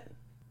 what?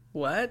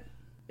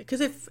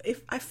 Because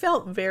if I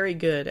felt very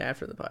good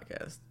after the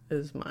podcast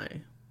is my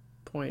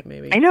point,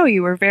 maybe. I know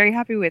you were very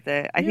happy with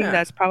it. I think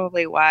that's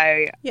probably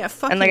why. Yeah,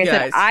 fuck and like you guys. I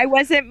said, I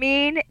wasn't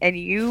mean, and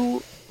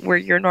you were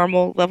your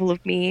normal level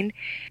of mean.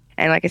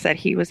 And like I said,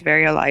 he was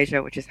very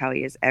Elijah, which is how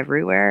he is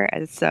everywhere.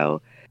 And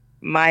so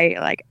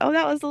my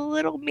that was a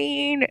little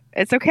mean.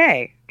 It's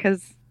okay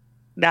because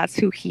that's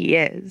who he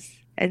is.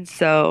 And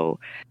so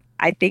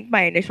I think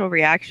my initial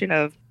reaction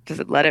of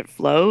just let it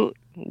float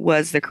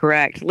was the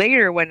correct.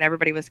 Later, when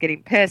everybody was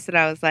getting pissed, and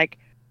I was like,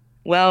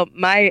 well,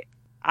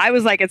 I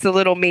was like, it's a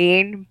little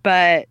mean,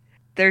 but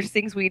there's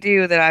things we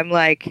do that I'm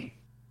like,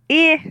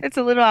 it's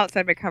a little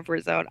outside my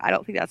comfort zone. I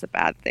don't think that's a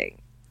bad thing.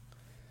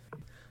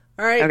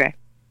 All right. Okay.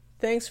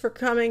 Thanks for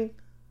coming.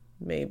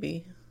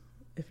 Maybe.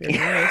 If you're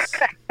nice.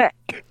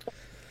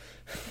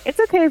 It's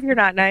okay if you're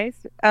not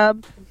nice.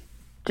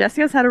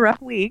 Jessica's had a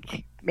rough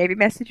week. Maybe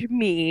message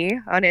me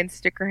on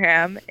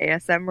Instagram,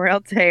 ASM Rail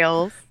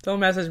Tales.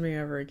 Don't message me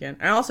ever again.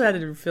 I also had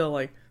to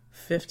fill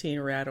 15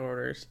 rat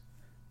orders,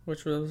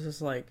 which was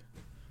just like...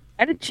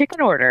 I had a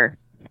chicken order.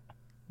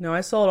 No,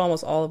 I sold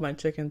almost all of my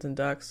chickens and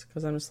ducks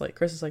because I'm just like,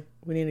 Chris is like,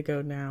 we need to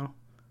go now.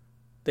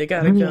 They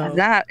gotta go.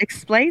 That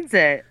explains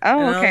it. Oh,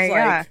 and okay,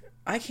 yeah.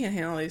 I can't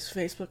handle these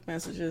Facebook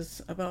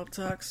messages about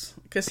ducks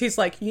because he's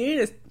like,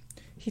 he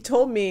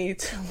told me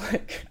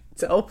to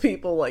tell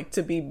people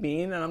to be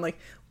mean, and I'm like,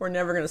 we're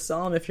never gonna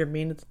sell them if you're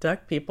mean to the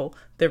duck people.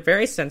 They're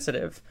very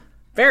sensitive.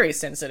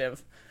 And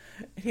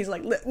he's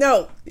like,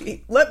 no,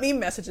 let me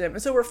message them.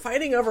 And so we're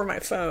fighting over my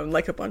phone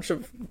like a bunch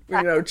of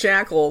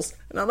jackals.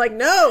 And I'm like,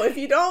 no, if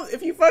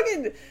you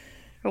fucking...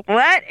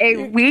 What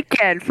a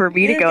weekend for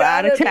me to go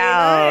out of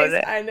town.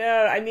 Nice. I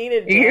know. I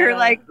needed to. You're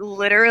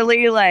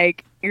literally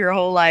your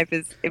whole life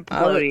is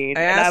imploding.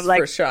 I asked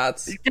for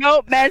shots.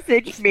 Don't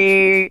message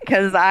me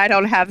because I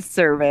don't have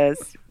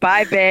service.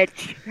 Bye,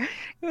 bitch.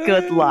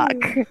 Good luck.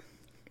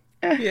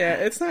 Yeah,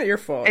 it's not your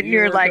fault. And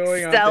you're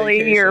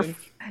selling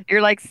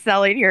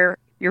your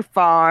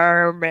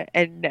farm,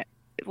 and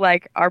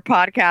our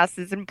podcast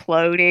is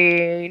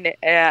imploding,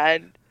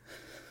 and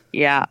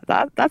yeah,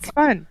 that's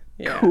fun.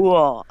 Yeah.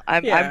 Cool.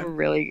 I'm Yeah. a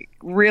really,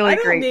 really I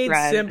don't great need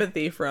friend.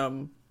 sympathy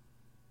from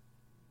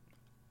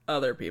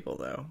other people,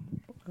 though.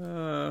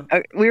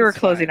 We were it's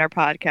closing fine. our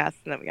podcast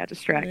and then we got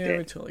distracted. Yeah,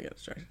 we totally got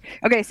distracted.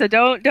 Okay, so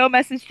don't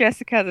message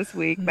Jessica this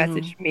week. No.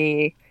 Message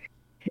me.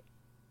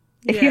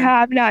 If Yeah. you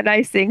have not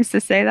nice things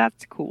to say,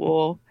 that's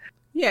cool.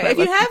 Yeah, But if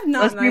you have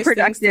not let's be nice things to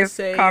productive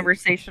say,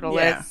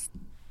 conversationalists.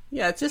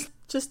 yeah,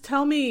 just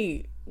tell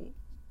me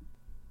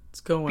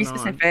what's going Be on.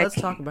 specific. Let's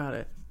talk about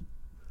it.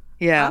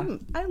 Yeah.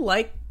 I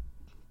like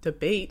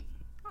debate.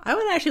 I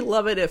would actually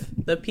love it if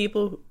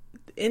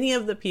any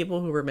of the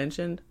people who were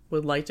mentioned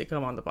would like to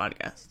come on the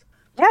podcast.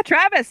 Yeah,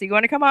 Travis, you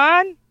want to come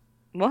on?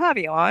 We'll have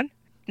you on.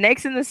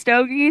 Snakes and the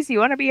Stogies, you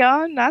want to be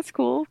on? That's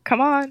cool.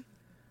 Come on.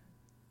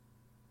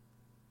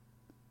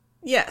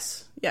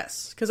 Yes,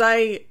 because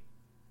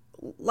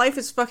life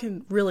is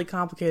fucking really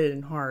complicated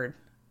and hard,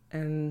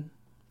 and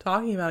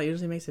talking about it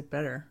usually makes it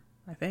better,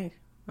 I think.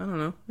 I don't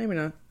know. Maybe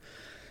not.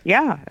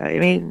 Yeah, I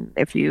mean,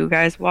 if you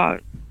guys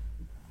want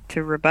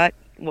to rebut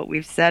what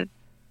we've said,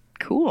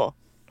 cool.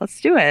 Let's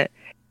do it.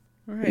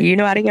 All right. You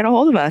know how to get a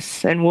hold of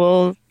us, and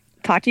we'll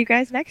talk to you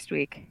guys next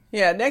week.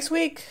 Yeah, next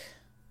week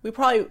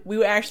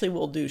we actually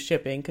will do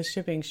shipping, because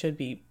shipping should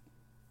be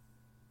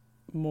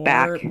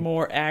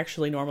more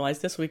actually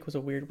normalized. This week was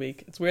a weird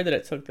week. It's weird that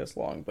it took this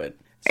long, but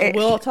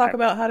we'll talk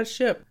about how to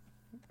ship.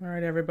 All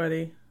right,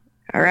 everybody.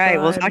 All right,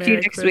 Bye. we'll talk to you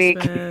Merry next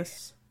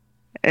Christmas. week.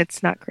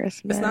 It's not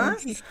Christmas. It's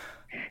not?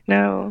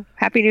 No.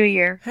 Happy New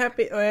Year.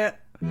 Happy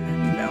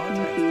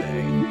Valentine's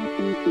Day.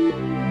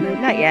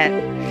 Not yet.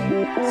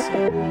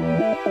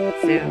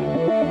 Soon.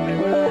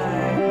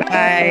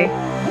 Bye.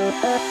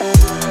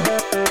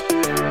 Bye.